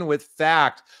opinion with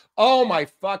fact. Oh my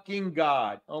fucking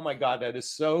God. Oh my God, that is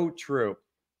so true.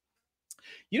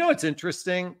 You know what's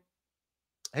interesting?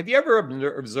 Have you ever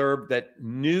observed that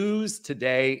news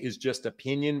today is just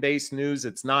opinion-based news?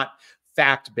 It's not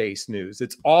fact-based news.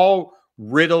 It's all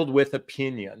riddled with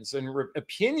opinions, and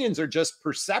opinions are just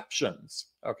perceptions,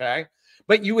 okay?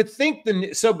 But you would think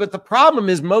but the problem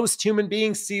is most human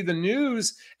beings see the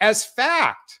news as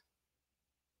fact.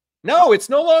 No, it's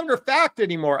no longer fact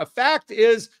anymore. A fact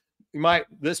is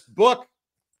this book.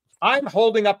 I'm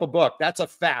holding up a book. That's a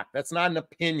fact. That's not an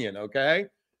opinion, okay?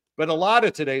 But a lot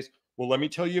of today's, well, let me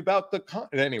tell you about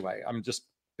anyway, I'm just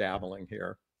babbling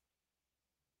here.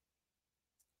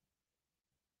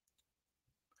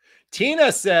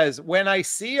 Tina says, when I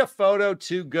see a photo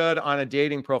too good on a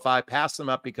dating profile, I pass them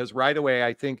up because right away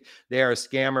I think they are a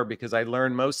scammer because I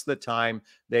learn most of the time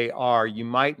they are. You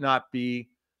might not be.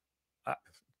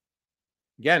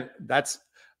 Again,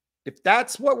 if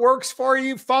that's what works for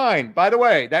you, fine. By the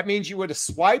way, that means you would have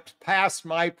swiped past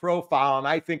my profile, and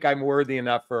I think I'm worthy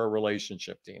enough for a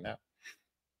relationship, Tina.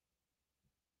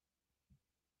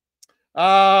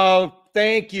 Oh,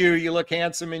 thank you. You look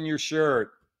handsome in your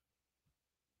shirt.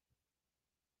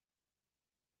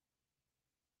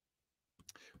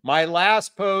 My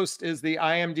last post is the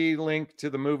IMDb link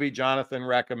to the movie Jonathan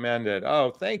recommended.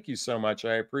 Oh, thank you so much.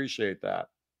 I appreciate that.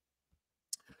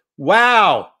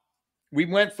 Wow. We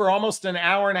went for almost an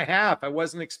hour and a half. I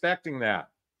wasn't expecting that.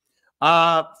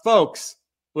 Folks,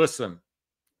 listen,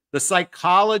 the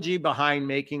psychology behind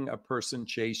making a person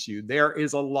chase you. There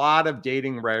is a lot of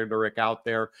dating rhetoric out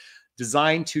there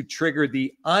designed to trigger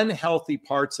the unhealthy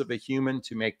parts of a human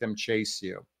to make them chase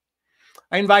you.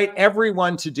 I invite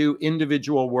everyone to do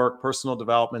individual work, personal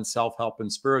development, self-help,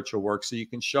 and spiritual work so you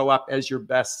can show up as your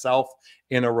best self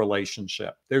in a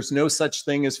relationship. There's no such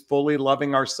thing as fully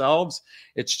loving ourselves.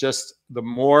 It's just the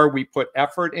more we put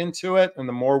effort into it and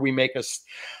the more we make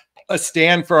a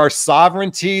stand for our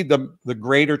sovereignty, the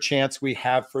greater chance we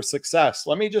have for success.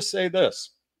 Let me just say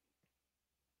this.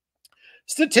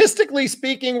 Statistically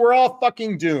speaking, we're all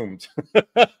fucking doomed.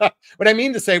 What I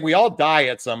mean to say, we all die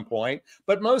at some point.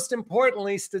 But most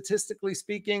importantly, statistically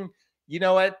speaking, you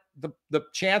know what? The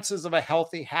chances of a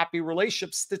healthy, happy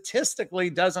relationship statistically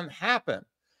doesn't happen.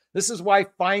 This is why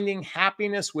finding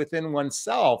happiness within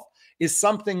oneself is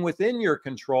something within your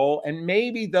control. And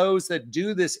maybe those that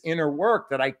do this inner work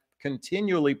that I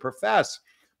continually profess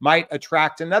might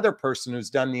attract another person who's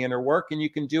done the inner work, and you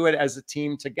can do it as a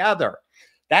team together.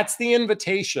 That's the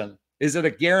invitation. Is it a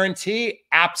guarantee?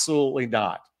 Absolutely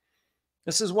not.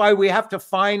 This is why we have to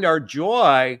find our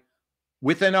joy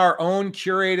within our own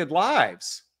curated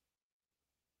lives.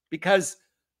 Because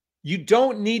you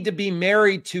don't need to be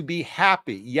married to be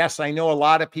happy. Yes, I know a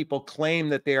lot of people claim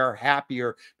that they are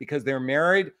happier because they're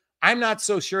married. I'm not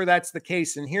so sure that's the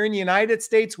case. And here in the United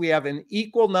States, we have an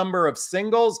equal number of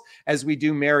singles as we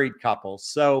do married couples.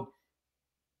 So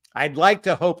I'd like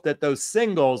to hope that those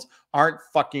singles aren't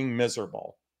fucking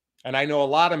miserable. And I know a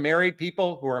lot of married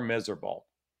people who are miserable.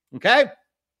 Okay?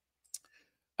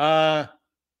 Oh,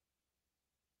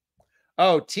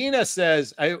 Tina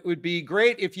says, it would be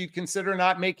great if you consider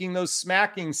not making those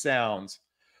smacking sounds.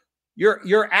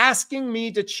 You're asking me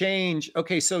to change.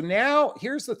 Okay, so now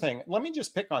here's the thing. Let me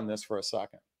just pick on this for a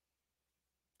second.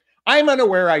 I'm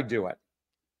unaware I do it.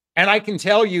 And I can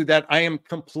tell you that I am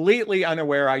completely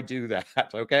unaware I do that,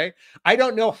 okay? I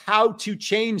don't know how to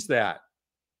change that.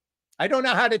 I don't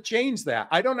know how to change that.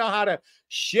 I don't know how to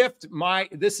shift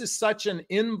this is such an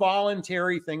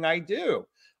involuntary thing I do.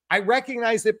 I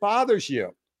recognize it bothers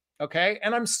you, okay?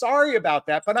 And I'm sorry about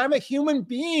that, but I'm a human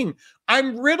being.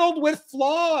 I'm riddled with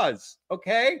flaws,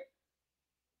 okay?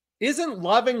 Isn't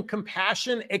love and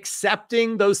compassion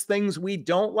accepting those things we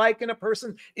don't like in a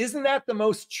person? Isn't that the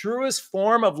most truest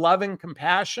form of love and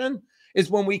compassion? Is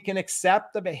when we can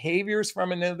accept the behaviors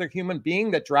from another human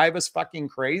being that drive us fucking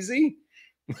crazy?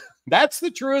 That's the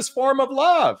truest form of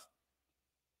love.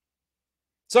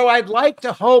 So I'd like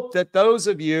to hope that those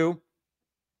of you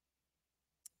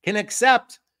can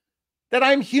accept that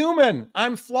I'm human,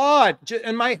 I'm flawed.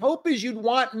 And my hope is you'd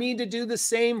want me to do the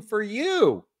same for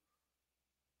you.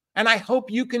 And I hope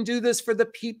you can do this for the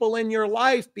people in your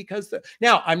life because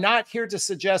now I'm not here to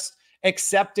suggest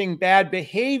accepting bad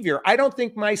behavior. I don't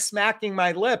think my smacking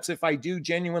my lips, if I do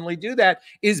genuinely do that,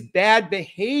 is bad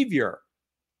behavior.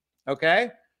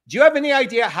 Okay? Do you have any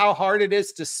idea how hard it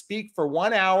is to speak for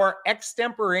 1 hour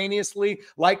extemporaneously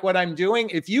like what I'm doing?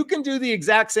 If you can do the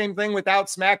exact same thing without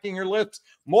smacking your lips,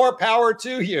 more power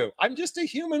to you. I'm just a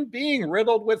human being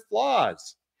riddled with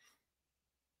flaws.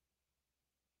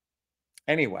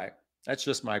 Anyway, that's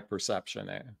just my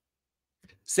perception.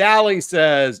 Sally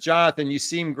says, Jonathan, you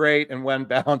seem great and when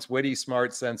balanced, witty,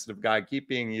 smart, sensitive guy. Keep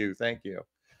being you. Thank you.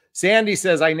 Sandy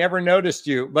says, I never noticed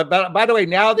you. But by the way,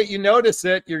 now that you notice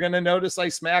it, you're going to notice I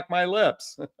smack my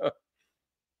lips.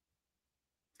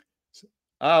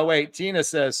 Oh, wait. Tina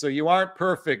says, so you aren't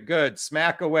perfect. Good.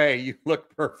 Smack away. You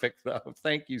look perfect, though.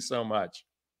 Thank you so much.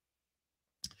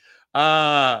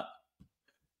 Our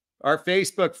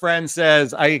Facebook friend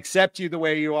says, I accept you the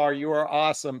way you are. You are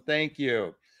awesome. Thank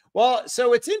you. Well,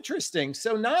 so it's interesting.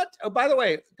 So oh, by the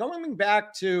way, going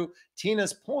back to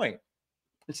Tina's point,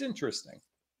 it's interesting.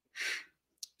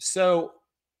 So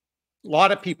a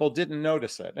lot of people didn't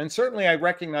notice it. And certainly I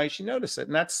recognize you notice it.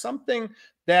 And that's something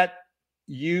that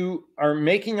you are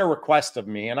making a request of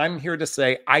me. And I'm here to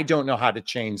say, I don't know how to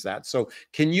change that. So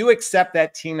can you accept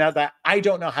that, Tina, that I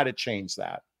don't know how to change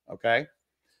that? Okay.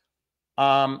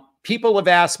 People have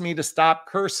asked me to stop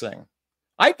cursing.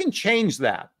 I can change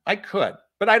that. I could,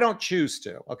 but I don't choose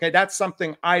to. Okay. That's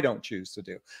something I don't choose to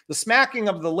do. The smacking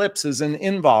of the lips is an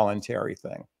involuntary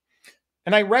thing.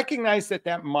 And I recognize that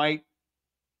that might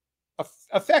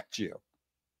affect you.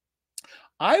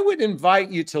 I would invite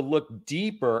you to look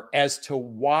deeper as to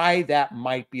why that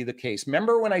might be the case.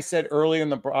 Remember when I said earlier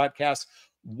in the broadcast,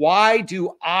 why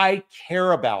do I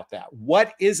care about that?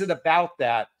 What is it about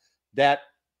that that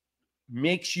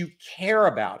makes you care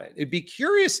about it? It'd be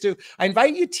curious to, I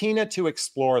invite you, Tina, to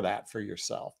explore that for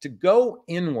yourself, to go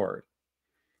inward.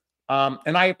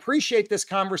 And I appreciate this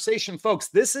conversation, folks.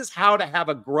 This is how to have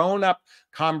a grown-up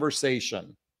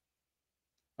conversation.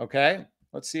 Okay,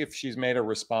 let's see if she's made a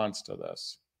response to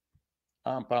this.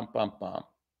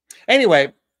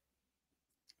 Anyway,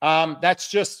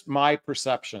 that's just my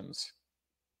perceptions.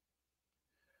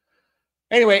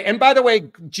 Anyway, and by the way,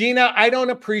 Gina, I don't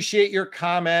appreciate your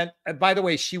comment. By the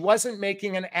way, she wasn't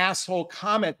making an asshole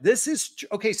comment. This is,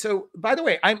 okay, so by the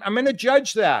way, I'm going to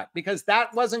judge that because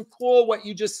that wasn't cool what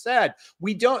you just said.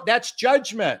 That's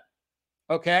judgment,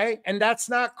 okay? And that's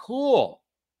not cool,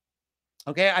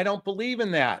 okay? I don't believe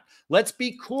in that. Let's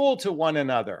be cool to one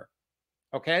another,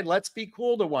 okay? Let's be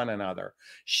cool to one another.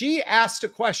 She asked a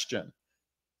question.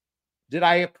 Did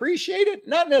I appreciate it?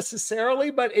 Not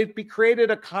necessarily, but it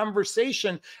created a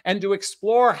conversation and to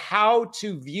explore how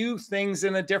to view things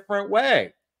in a different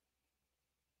way.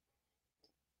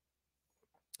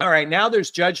 All right, now there's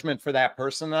judgment for that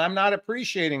person, and I'm not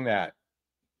appreciating that.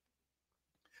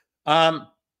 And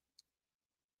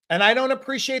I don't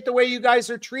appreciate the way you guys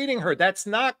are treating her. That's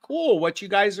not cool, what you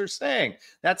guys are saying.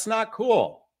 That's not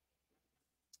cool.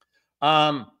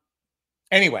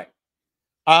 Anyway.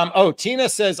 Oh, Tina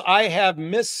says, I have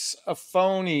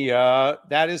misophonia.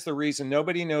 That is the reason.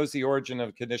 Nobody knows the origin of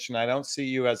the condition. I don't see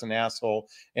you as an asshole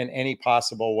in any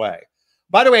possible way.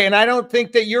 By the way, and I don't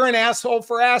think that you're an asshole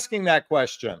for asking that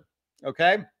question.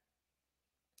 Okay.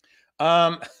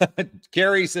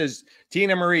 Carrie says,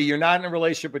 Tina Marie, you're not in a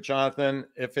relationship with Jonathan.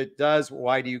 If it does,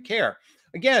 why do you care?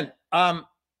 Again,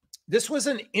 this was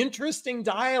an interesting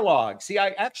dialogue. See,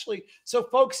 so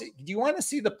folks, do you want to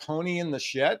see the pony in the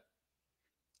shit?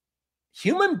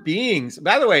 Human beings,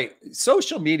 by the way,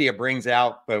 social media brings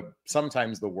out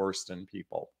sometimes the worst in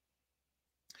people.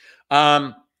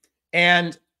 And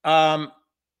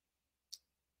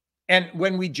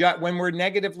when we're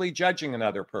negatively judging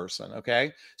another person,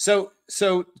 okay? So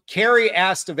Carrie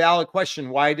asked a valid question,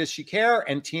 why does she care?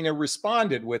 And Tina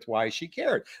responded with why she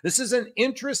cared. This is an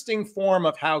interesting form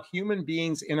of how human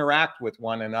beings interact with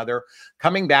one another,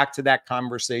 coming back to that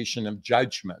conversation of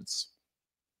judgments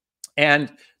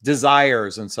and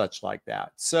desires and such like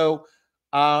that. So,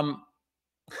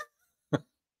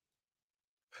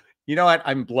 you know what?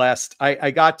 I'm blessed.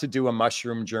 I got to do a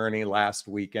mushroom journey last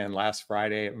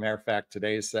Friday. As a matter of fact,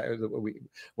 we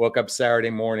woke up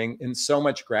Saturday morning in so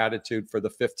much gratitude for the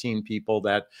 15 people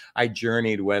that I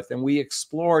journeyed with. And we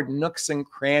explored nooks and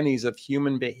crannies of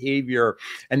human behavior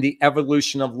and the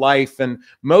evolution of life. And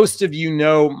most of you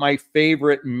know my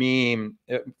favorite meme.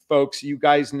 Folks, you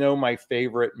guys know my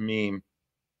favorite meme.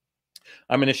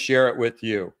 I'm going to share it with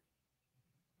you.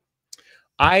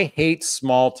 I hate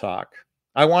small talk.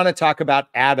 I want to talk about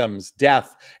atoms,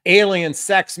 death, aliens,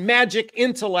 sex, magic,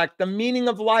 intellect, the meaning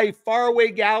of life,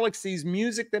 faraway galaxies,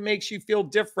 music that makes you feel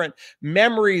different,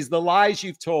 memories, the lies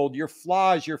you've told, your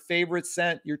flaws, your favorite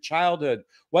scent, your childhood,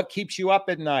 what keeps you up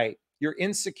at night. your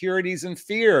insecurities and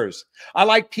fears. I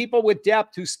like people with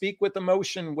depth who speak with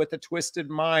emotion, with a twisted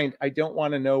mind. I don't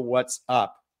want to know what's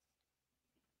up.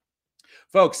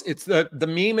 Folks, it's the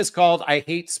meme is called "I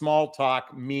hate small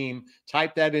talk" meme.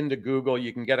 Type that into Google.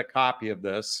 You can get a copy of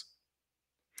this.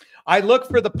 I look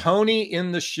for the pony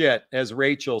in the shit, as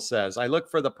Rachel says. I look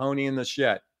for the pony in the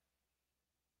shit.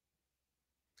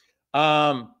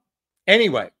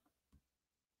 Anyway,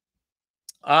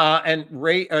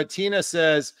 and Tina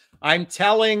says, I'm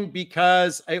telling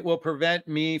because it will prevent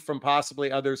me from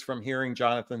possibly others from hearing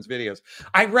Jonathan's videos.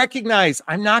 I recognize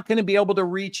I'm not going to be able to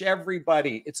reach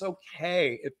everybody. It's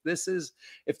okay. If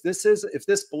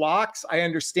this blocks, I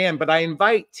understand, but I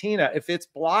invite Tina, if it's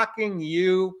blocking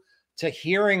you to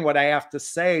hearing what I have to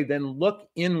say, then look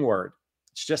inward.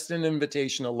 It's just an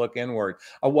invitation to look inward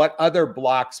of what other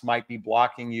blocks might be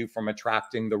blocking you from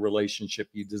attracting the relationship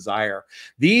you desire.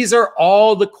 These are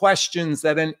all the questions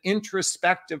that an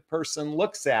introspective person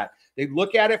looks at. They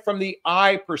look at it from the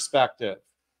I perspective.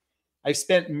 I've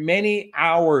spent many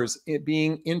hours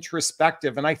being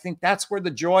introspective, and I think that's where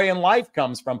the joy in life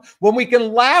comes from. When we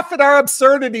can laugh at our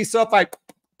absurdity. So if I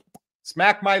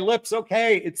smack my lips,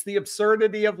 okay, it's the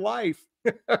absurdity of life.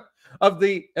 of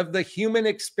the human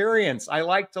experience. I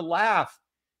like to laugh,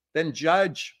 then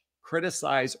judge,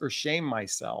 criticize, or shame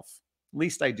myself. At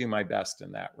least I do my best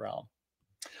in that realm.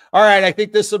 All right, I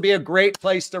think this will be a great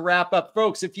place to wrap up.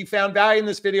 Folks, if you found value in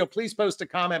this video, please post a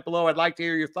comment below. I'd like to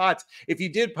hear your thoughts. If you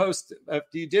did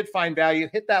find value,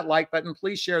 hit that like button.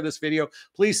 Please share this video.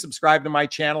 Please subscribe to my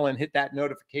channel and hit that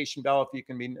notification bell if you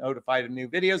can be notified of new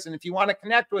videos. And if you want to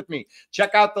connect with me,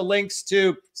 check out the links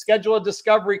to schedule a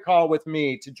discovery call with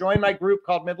me, to join my group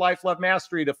called Midlife Love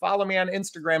Mastery, to follow me on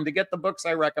Instagram, to get the books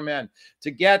I recommend,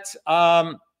 to get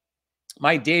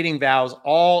my dating vows,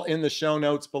 all in the show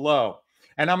notes below.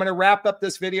 And I'm going to wrap up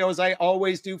this video as I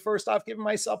always do. First off, giving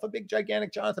myself a big,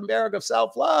 gigantic Jonathan Barrick of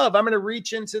self-love. I'm going to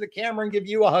reach into the camera and give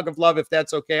you a hug of love, if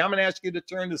that's okay. I'm going to ask you to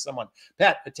turn to someone,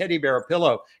 pet, a teddy bear, a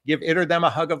pillow, give it or them a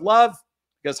hug of love,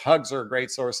 because hugs are a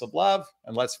great source of love.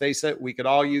 And let's face it, we could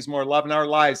all use more love in our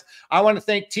lives. I want to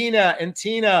thank Tina and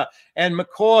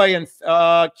McCoy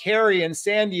and Carrie and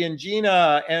Sandy and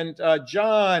Gina and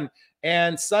John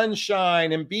and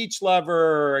Sunshine and Beach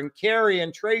Lover and Carrie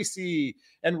and Tracy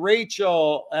and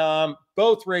Rachel,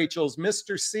 both Rachels,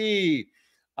 Mr. C,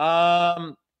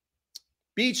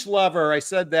 Beach Lover, I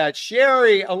said that,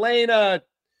 Sherry, Elena,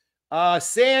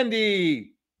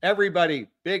 Sandy, everybody,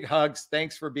 big hugs.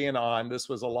 Thanks for being on. This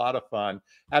was a lot of fun.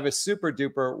 Have a super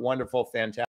duper wonderful, fantastic